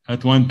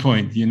at one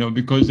point, you know,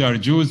 because they are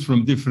Jews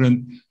from different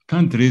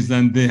countries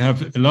and they have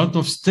a lot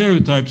of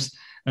stereotypes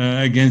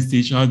against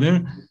each other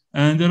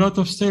and a lot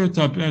of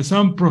stereotypes.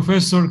 Some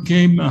professor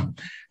came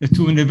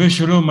to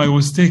ISH-SHALOM. I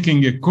was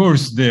taking a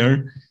course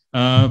there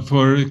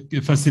for a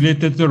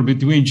facilitator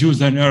between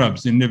Jews and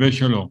Arabs in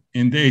ISH-SHALOM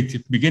in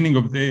the beginning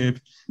of the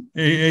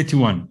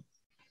 81.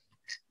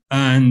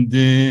 And,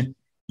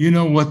 you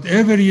know,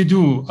 whatever you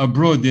do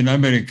abroad in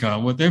America,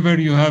 whatever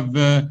you have,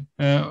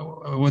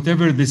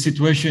 whatever the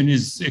situation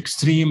is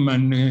extreme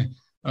and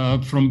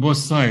from both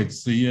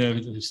sides,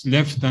 the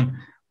left and,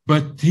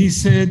 but he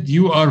said,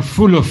 you are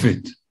full of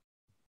it.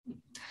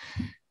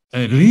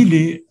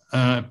 Really,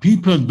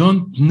 people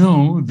don't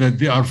know that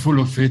they are full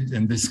of it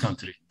in this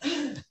country.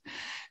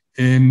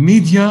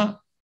 Media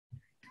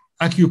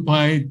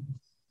occupied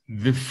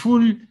the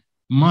full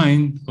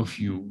mind of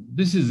you.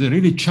 This is a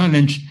really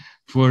challenge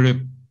for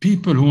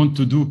people who want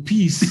to do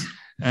peace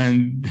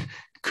and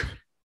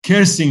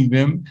cursing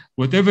them.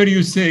 Whatever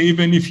you say,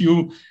 even if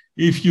you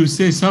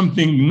say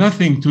something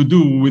nothing to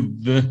do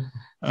with the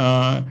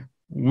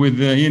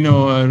you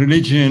know,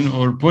 religion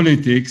or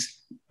politics,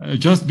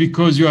 just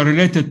because you are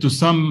related to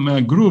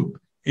some group,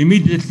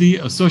 immediately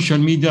social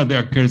media, they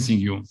are cursing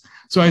you.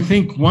 So I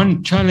think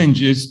one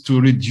challenge is to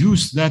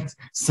reduce that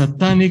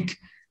satanic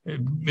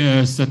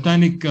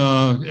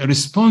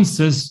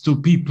responses to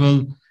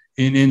people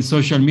in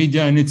social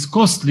media, and it's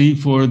costly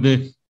for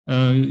the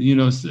you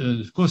know,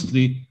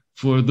 costly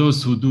for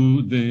those who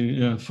do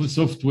the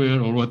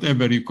software or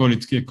whatever you call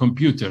it,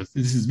 computers.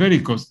 This is very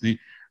costly.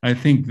 I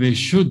think they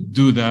should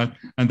do that,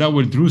 and that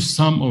will reduce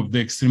some of the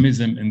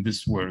extremism in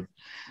this world.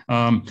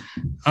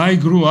 I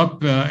grew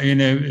up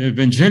in an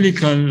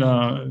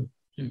evangelical.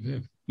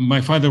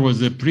 My father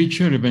was a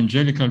preacher,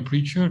 evangelical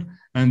preacher,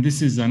 and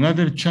this is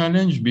another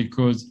challenge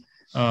because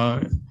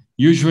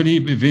usually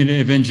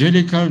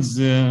evangelicals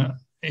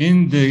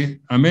in the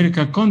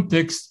America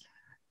context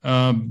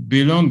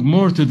belong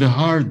more to the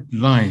hard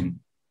line.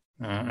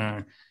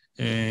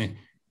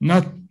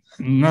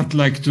 Not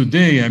like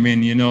today. I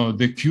mean, you know,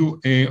 the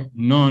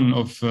QAnon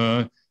of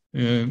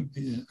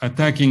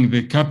attacking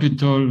the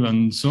Capitol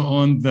and so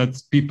on,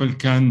 that people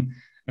can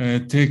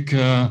take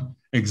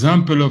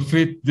example of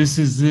it. This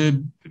is a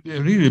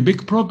really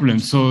big problem.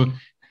 So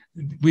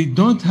we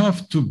don't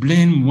have to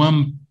blame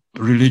one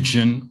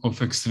religion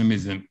of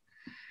extremism.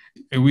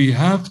 We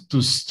have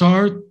to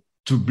start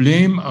to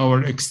blame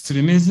our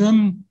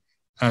extremism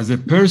as a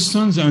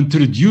person and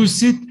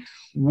introduce it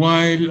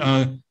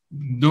while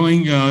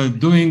doing a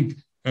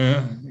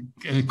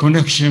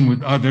connection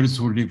with others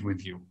who live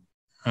with you.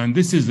 And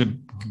this is a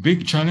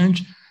big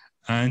challenge,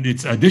 and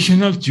it's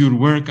additional to your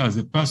work as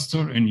a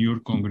pastor in your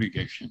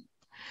congregation.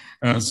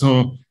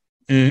 So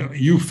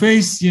you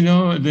face, you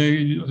know,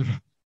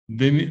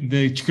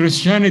 the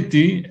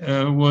Christianity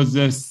was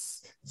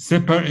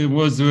separate. It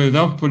was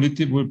without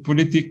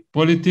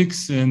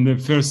politics in the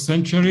first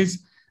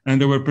centuries, and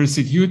they were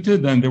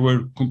persecuted, and they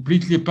were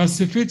completely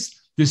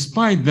pacifists.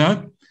 Despite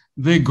that,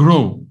 they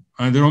grow,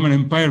 and the Roman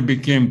Empire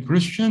became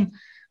Christian,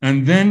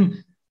 and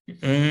then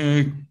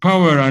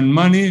power and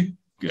money,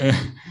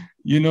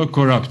 you know,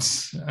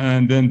 corrupts,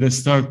 and then they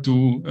start to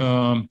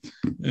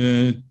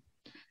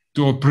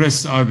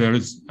oppress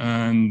others,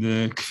 and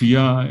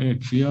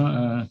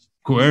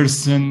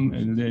coercion,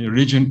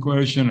 religion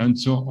coercion, and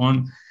so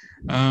on.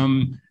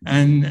 And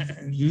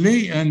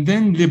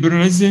then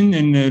liberalism,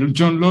 and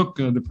John Locke,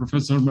 the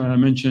professor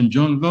mentioned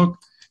John Locke.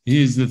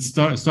 He is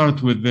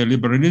start with the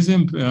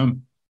liberalism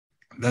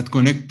that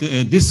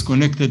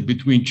disconnected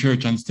between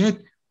church and state,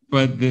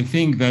 but the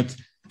thing that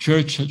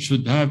church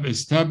should have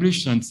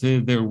established and say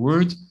their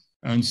word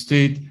and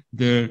state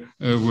their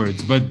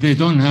words, but they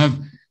don't have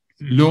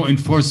law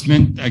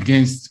enforcement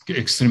against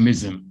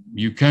extremism.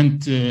 You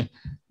can't,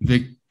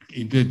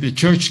 the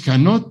church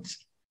cannot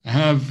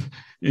have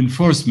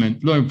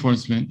law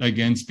enforcement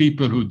against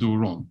people who do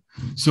wrong.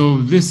 So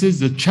this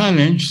is a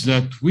challenge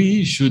that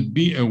we should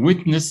be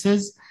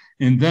witnesses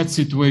in that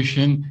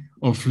situation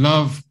of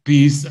love,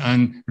 peace,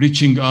 and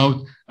reaching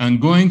out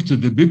and going to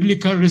the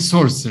biblical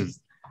resources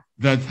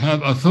that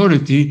have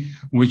authority,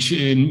 which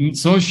in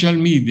social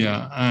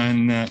media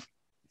and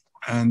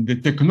the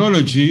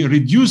technology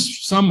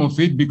reduce some of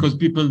it because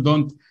people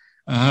don't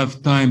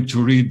have time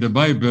to read the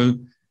Bible,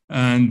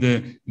 and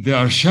they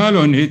are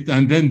shallow on it,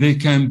 and then they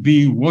can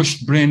be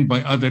washed brain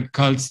by other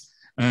cults,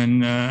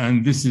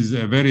 and this is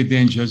very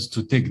dangerous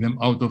to take them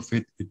out of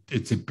it.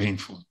 It's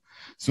painful.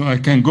 So I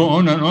can go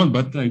on and on,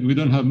 but we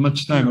don't have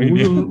much time.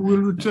 Yeah, we'll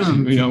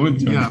return. We'll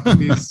return. Yeah,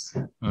 please.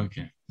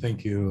 Okay.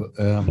 Thank you.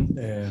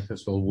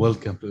 First of all,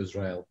 welcome to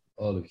Israel,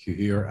 all of you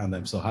here, and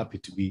I'm so happy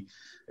to be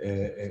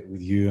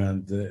with you.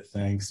 And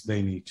thanks,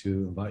 Benny,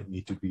 to invite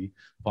me to be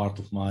part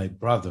of my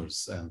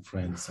brothers and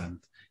friends and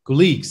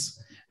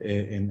colleagues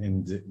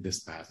in this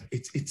path.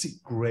 It's a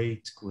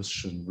great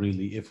question,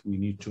 really. If we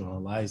need to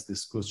analyze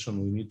this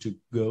question, we need to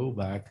go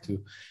back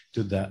to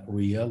the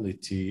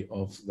reality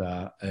of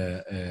the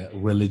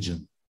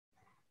religion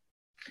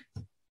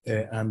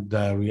and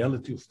the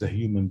reality of the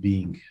human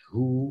being,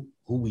 who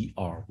we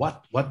are,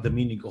 what the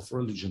meaning of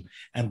religion,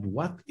 and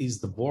what is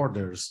the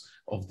borders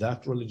of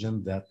that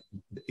religion that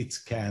it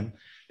can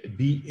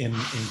be in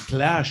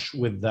clash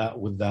with the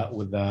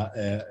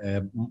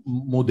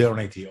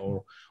modernity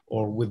or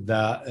with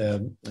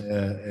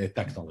the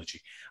technology.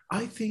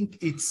 I think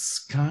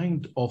it's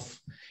kind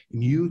of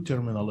new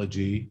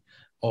terminology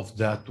of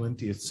the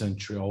 20th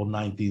century or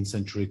 19th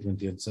century,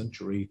 20th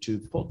century to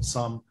put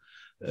some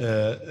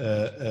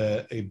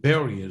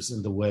barriers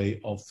in the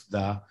way of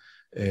the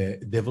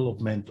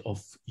development of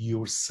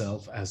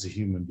yourself as a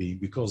human being,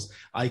 because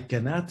I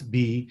cannot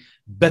be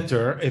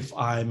better if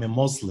I'm a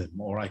Muslim,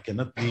 or I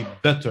cannot be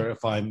better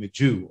if I'm a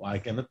Jew. I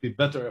cannot be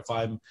better if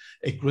I'm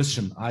a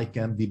Christian. I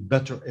can be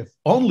better if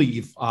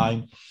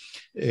I'm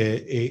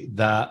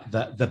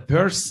the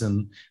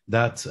person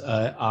that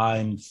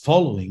I'm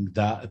following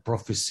the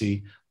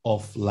prophecy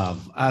of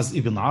love. As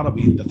Ibn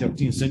Arabi in the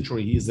 13th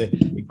century, he is a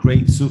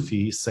great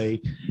Sufi,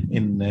 say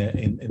in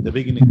the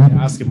beginning, they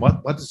ask him,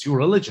 what is your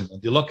religion?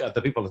 And you look at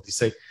the people and they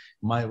say,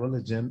 my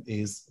religion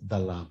is the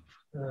love.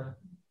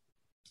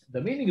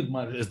 The meaning of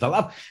my religion is the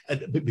love.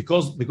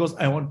 Because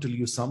I want to tell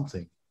you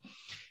something.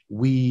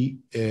 We,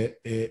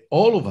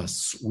 all of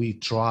us, we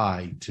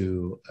try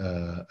to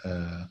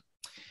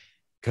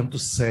come to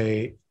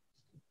say,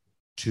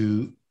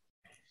 to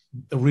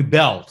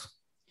rebel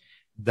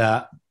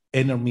the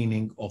inner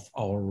meaning of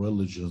our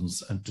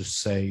religions, and to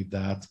say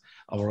that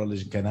our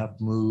religion cannot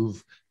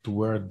move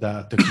toward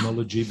the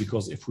technology,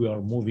 because if we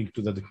are moving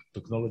to the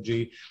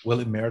technology, we'll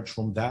emerge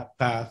from that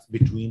path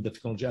between the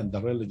technology and the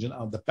religion,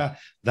 and the path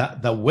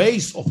that the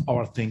ways of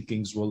our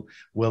thinkings will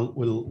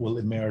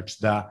emerge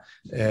the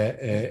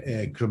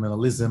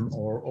criminalism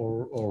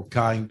or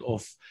kind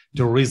of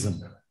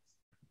terrorism.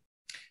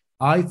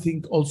 I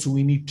think also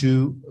we need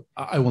to,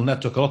 I will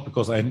not talk a lot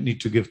because I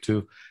need to give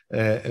to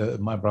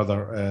my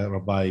brother,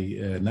 Rabbi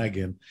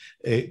NAGAN,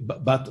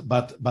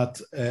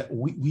 but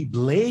we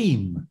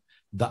blame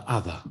the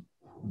other.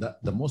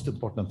 The most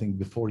important thing,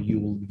 before you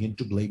will begin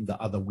to blame the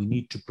other, we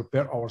need to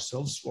prepare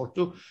ourselves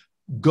to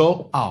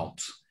go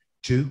out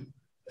to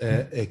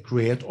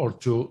create or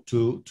to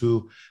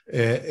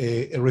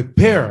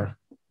repair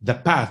the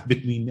path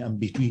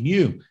between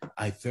you.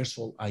 First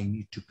of all, I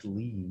need to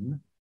clean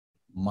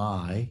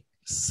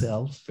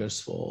myself.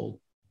 First of all,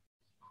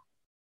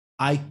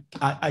 I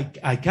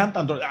can't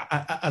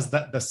as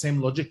the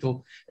same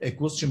logical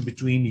question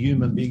between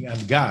human being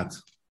and God.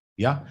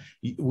 Yeah,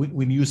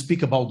 when you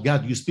speak about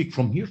God, you speak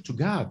from here to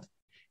God.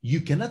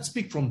 You cannot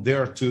speak from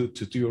there to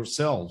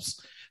yourselves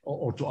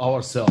or to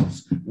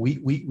ourselves.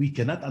 We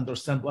cannot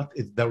understand what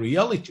is the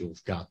reality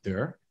of God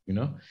there, you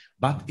know.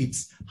 But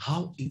it's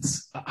how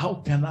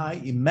can I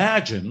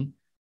imagine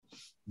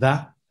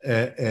that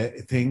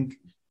thing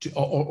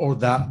or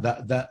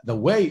the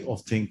way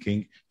of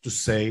thinking to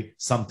say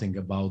something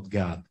about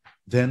God?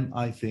 Then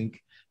I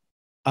think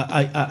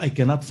I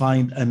cannot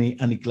find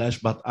any clash,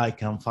 but I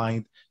can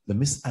find the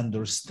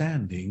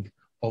misunderstanding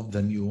of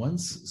the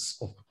nuances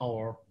of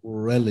our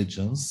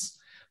religions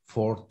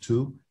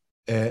to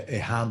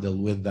handle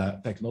with the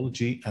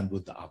technology and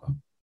with the other.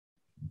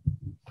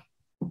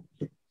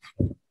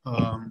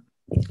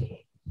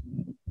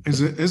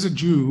 As a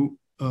Jew,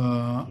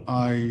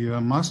 I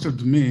must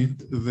admit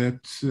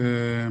that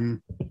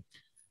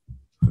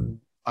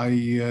I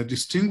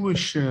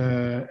distinguish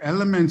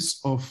elements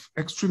of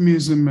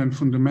extremism and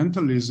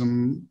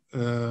fundamentalism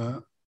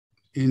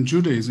in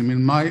Judaism,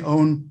 in my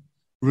own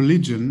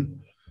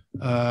religion.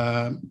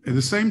 At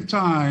the same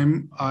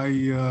time,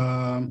 I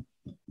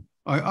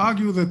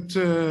argue that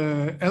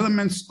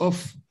elements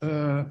of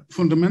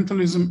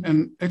fundamentalism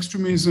and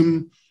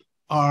extremism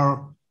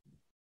are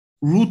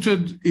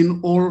rooted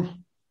in all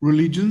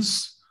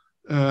religions,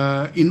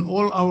 in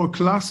all our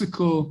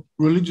classical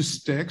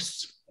religious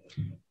texts.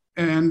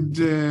 And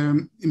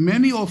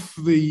many of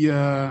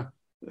the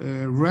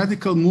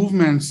radical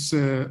movements,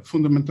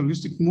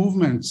 fundamentalistic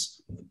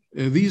movements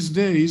these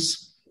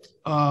days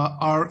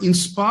are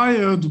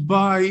inspired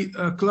by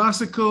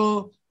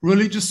classical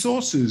religious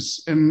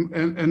sources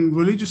and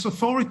religious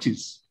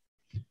authorities.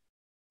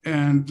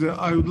 And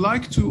I would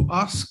like to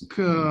ask,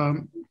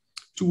 to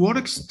what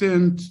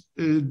extent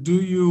do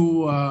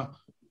you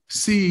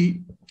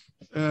see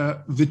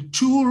the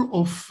tool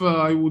of,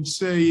 I would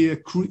say,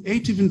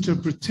 creative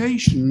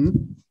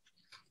interpretation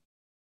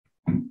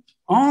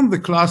on the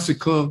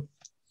classical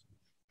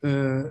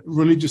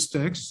religious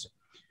texts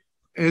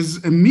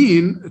as a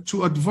mean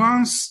to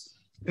advance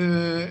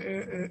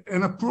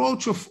an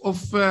approach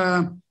of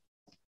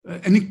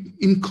an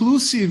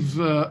inclusive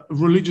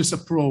religious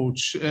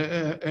approach,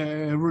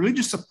 a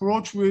religious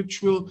approach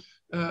which will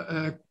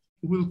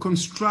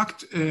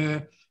construct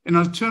an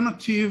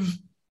alternative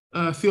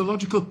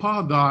theological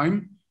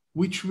paradigm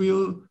which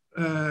will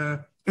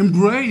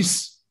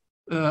embrace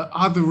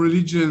other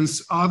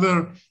religions,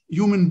 other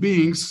human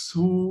beings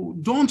who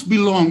don't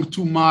belong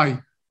to my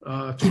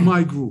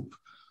group.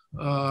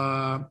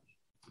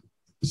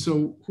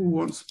 So who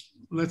wants?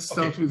 Let's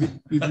start with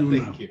you Thank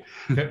now. you.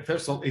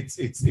 First of all,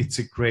 it's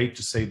great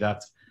to say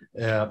that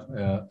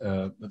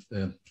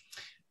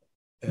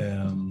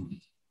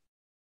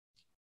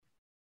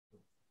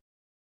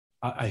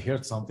I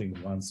heard something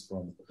once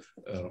from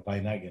Rabbi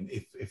NAGAN,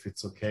 if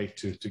it's okay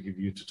to give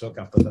you to talk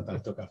after that, I'll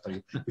talk after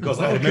you.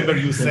 Because I remember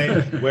you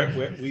saying where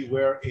we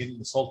were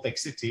in Salt Lake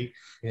City,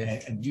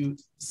 and you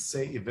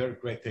say very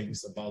great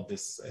things about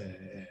this,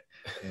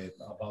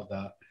 about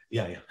that.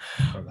 Yeah.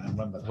 I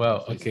remember that.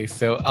 Well, okay,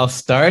 so I'll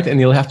start and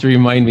you'll have to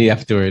remind me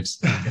afterwards.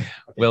 Okay.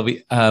 Well,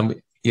 we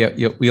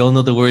all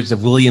know the words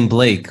of William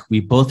Blake.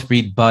 We both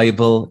read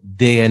Bible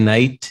day and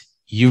night.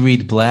 You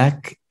read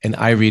black and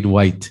I read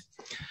white.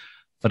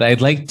 But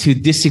I'd like to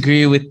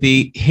disagree with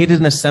the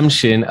hidden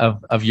assumption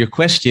of your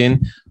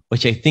question,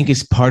 which I think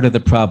is part of the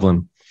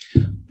problem.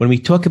 When we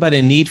talk about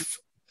a need,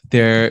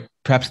 there are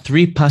perhaps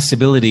three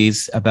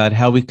possibilities about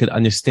how we could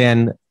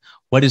understand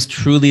what is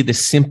truly the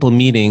simple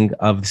meaning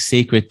of the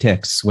sacred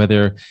texts,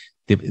 whether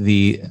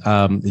the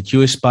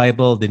Jewish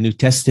Bible, the New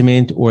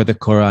Testament, or the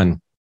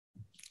Quran.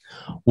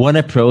 One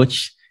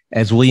approach,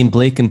 as William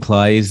Blake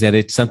implies, that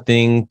it's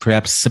something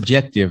perhaps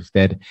subjective,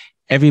 that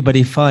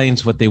everybody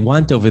finds what they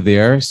want over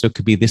there, so it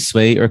could be this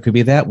way or it could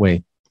be that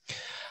way.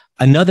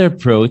 Another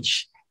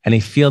approach, and I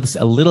feel this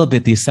a little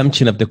bit the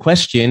assumption of the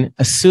question,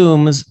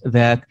 assumes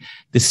that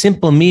the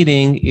simple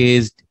meaning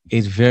is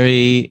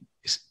very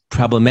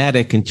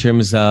problematic in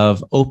terms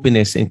of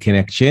openness and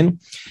connection.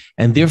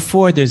 And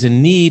therefore, there's a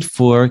need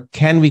for,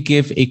 can we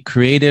give a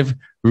creative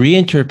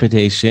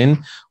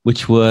reinterpretation,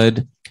 which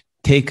would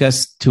take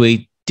us to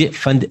a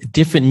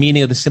different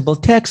meaning of the simple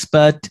text,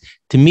 but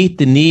to meet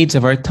the needs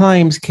of our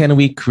times, can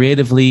we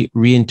creatively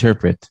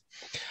reinterpret?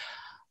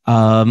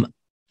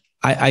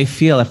 I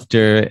feel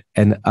after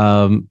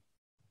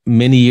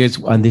many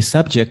years on this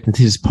subject, and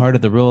this is part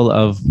of the role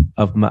of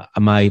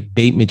my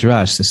Beit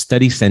Midrash, the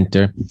study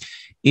center,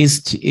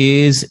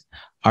 is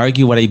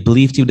argue what I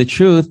believe to be the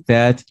truth,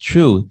 that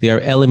true, there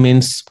are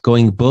elements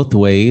going both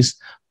ways,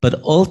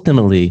 but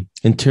ultimately,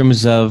 in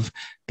terms of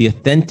the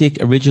authentic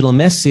original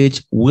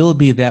message, will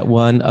be that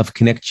one of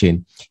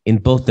connection in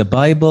both the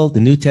Bible, the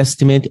New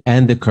Testament,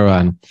 and the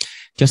Quran.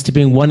 Just to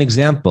bring one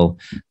example,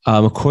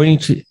 according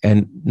to,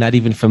 and not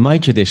even from my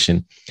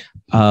tradition,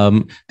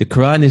 the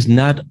Quran is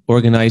not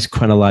organized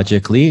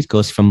chronologically. It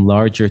goes from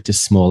larger to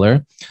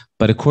smaller.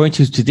 But according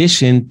to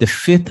tradition, the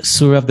 5th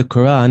surah of the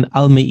Quran,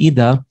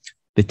 Al-Ma'idah,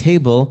 the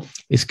table,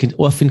 is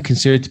often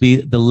considered to be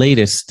the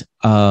latest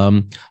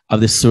of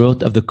the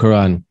surah of the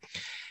Quran.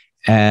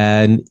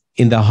 And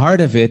in the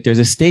heart of it, there's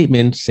a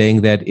statement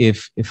saying that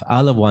if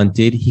Allah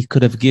wanted, he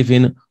could have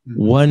given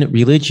one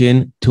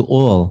religion to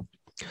all.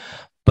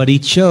 But he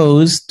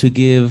chose to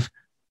give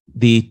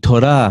the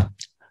Torah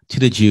to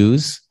the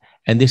Jews,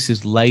 and this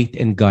is light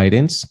and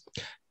guidance,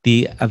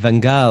 the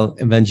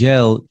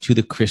Evangel to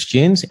the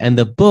Christians, and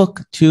the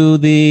book to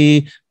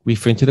the,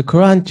 referring to the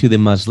Quran, to the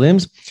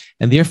Muslims,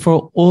 and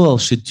therefore all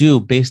should do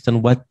based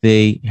on what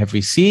they have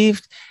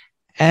received,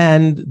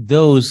 and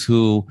those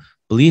who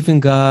believe in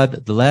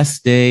God, the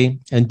last day,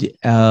 and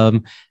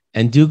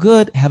do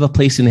good, have a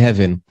place in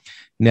heaven.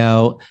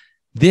 Now,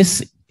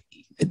 this,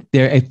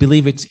 I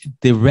believe it's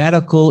the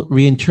radical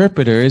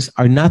reinterpreters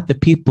are not the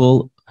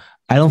people.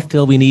 I don't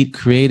feel we need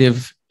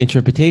creative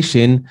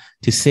interpretation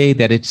to say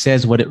that it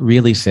says what it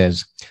really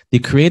says. The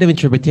creative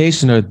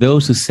interpretation are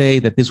those who say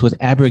that this was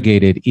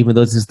abrogated, even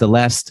though this is the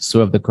last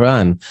surah of the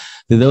Quran.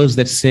 They're those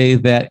that say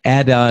that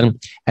add on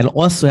and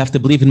also have to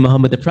believe in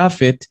Muhammad the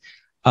Prophet,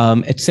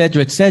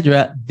 etc.,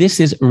 etc. This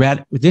is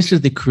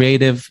the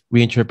creative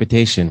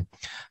reinterpretation.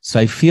 So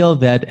I feel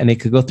that, and I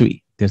could go through,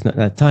 there's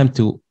not time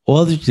to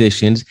all the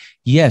traditions.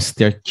 Yes,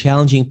 there are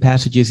challenging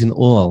passages in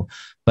all,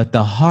 But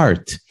the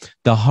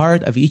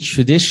heart of each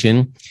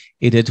tradition,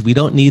 we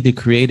don't need the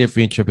creative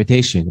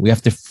reinterpretation. We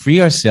have to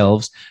free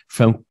ourselves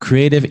from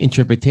creative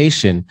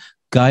interpretation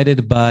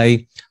guided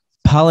by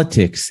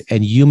politics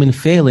and human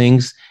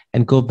failings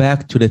and go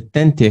back to the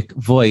authentic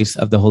voice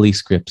of the Holy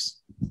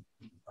Scripts.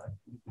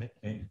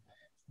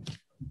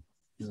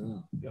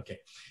 Okay,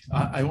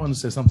 I want to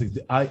say something.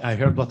 I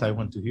heard what I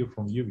want to hear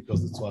from you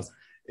because it was,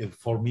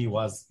 for me,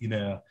 was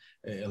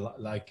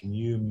like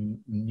new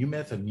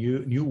method,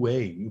 new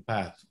way, new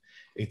path.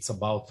 It's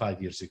about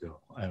 5 years ago.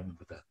 I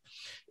remember that.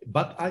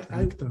 But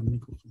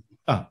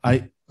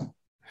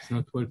it's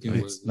not working.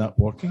 It's not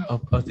working.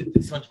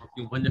 This one's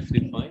working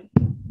wonderfully fine.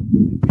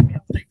 Maybe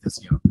I'll take this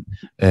here.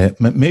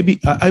 Maybe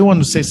I want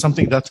to say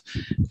something that,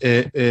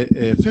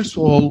 first of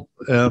all,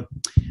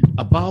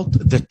 about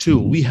the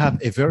tool. We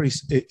have a very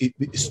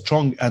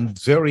strong and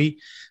very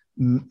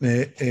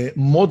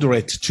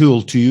moderate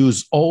tool to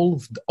use.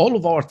 All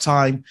of our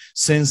time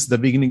since the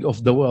beginning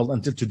of the world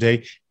until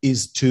today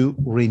is to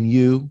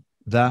renew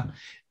the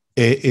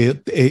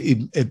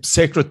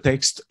sacred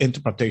text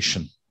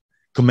interpretation,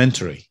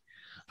 commentary.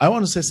 I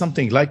want to say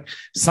something like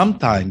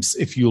sometimes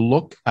if you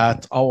look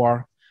at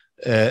our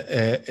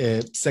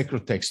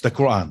sacred text, the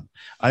Quran,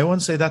 I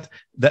want to say that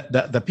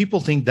the people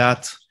think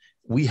that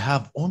we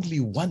have only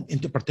one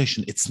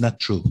interpretation. It's not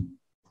true.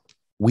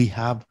 We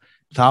have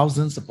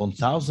thousands upon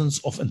thousands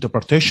of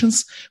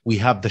interpretations. We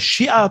have the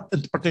Shia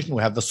interpretation,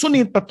 we have the Sunni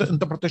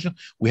interpretation,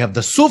 we have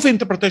the Sufi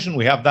interpretation,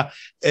 we have the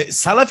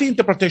Salafi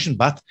interpretation.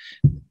 But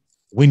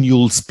when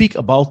you'll speak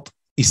about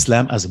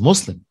Islam as a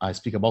Muslim, I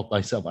speak about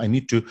myself. I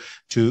need to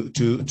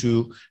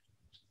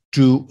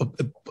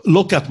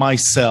look at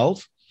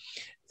myself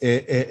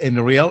in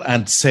real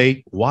and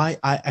say why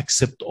I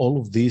accept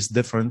all of these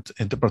different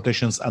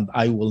interpretations, and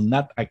I will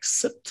not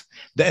accept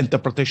the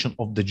interpretation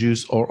of the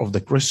Jews or of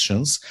the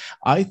Christians.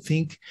 I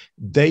think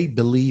they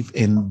believe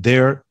in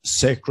their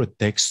sacred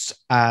texts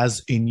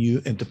as a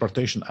new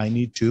interpretation. I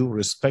need to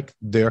respect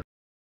their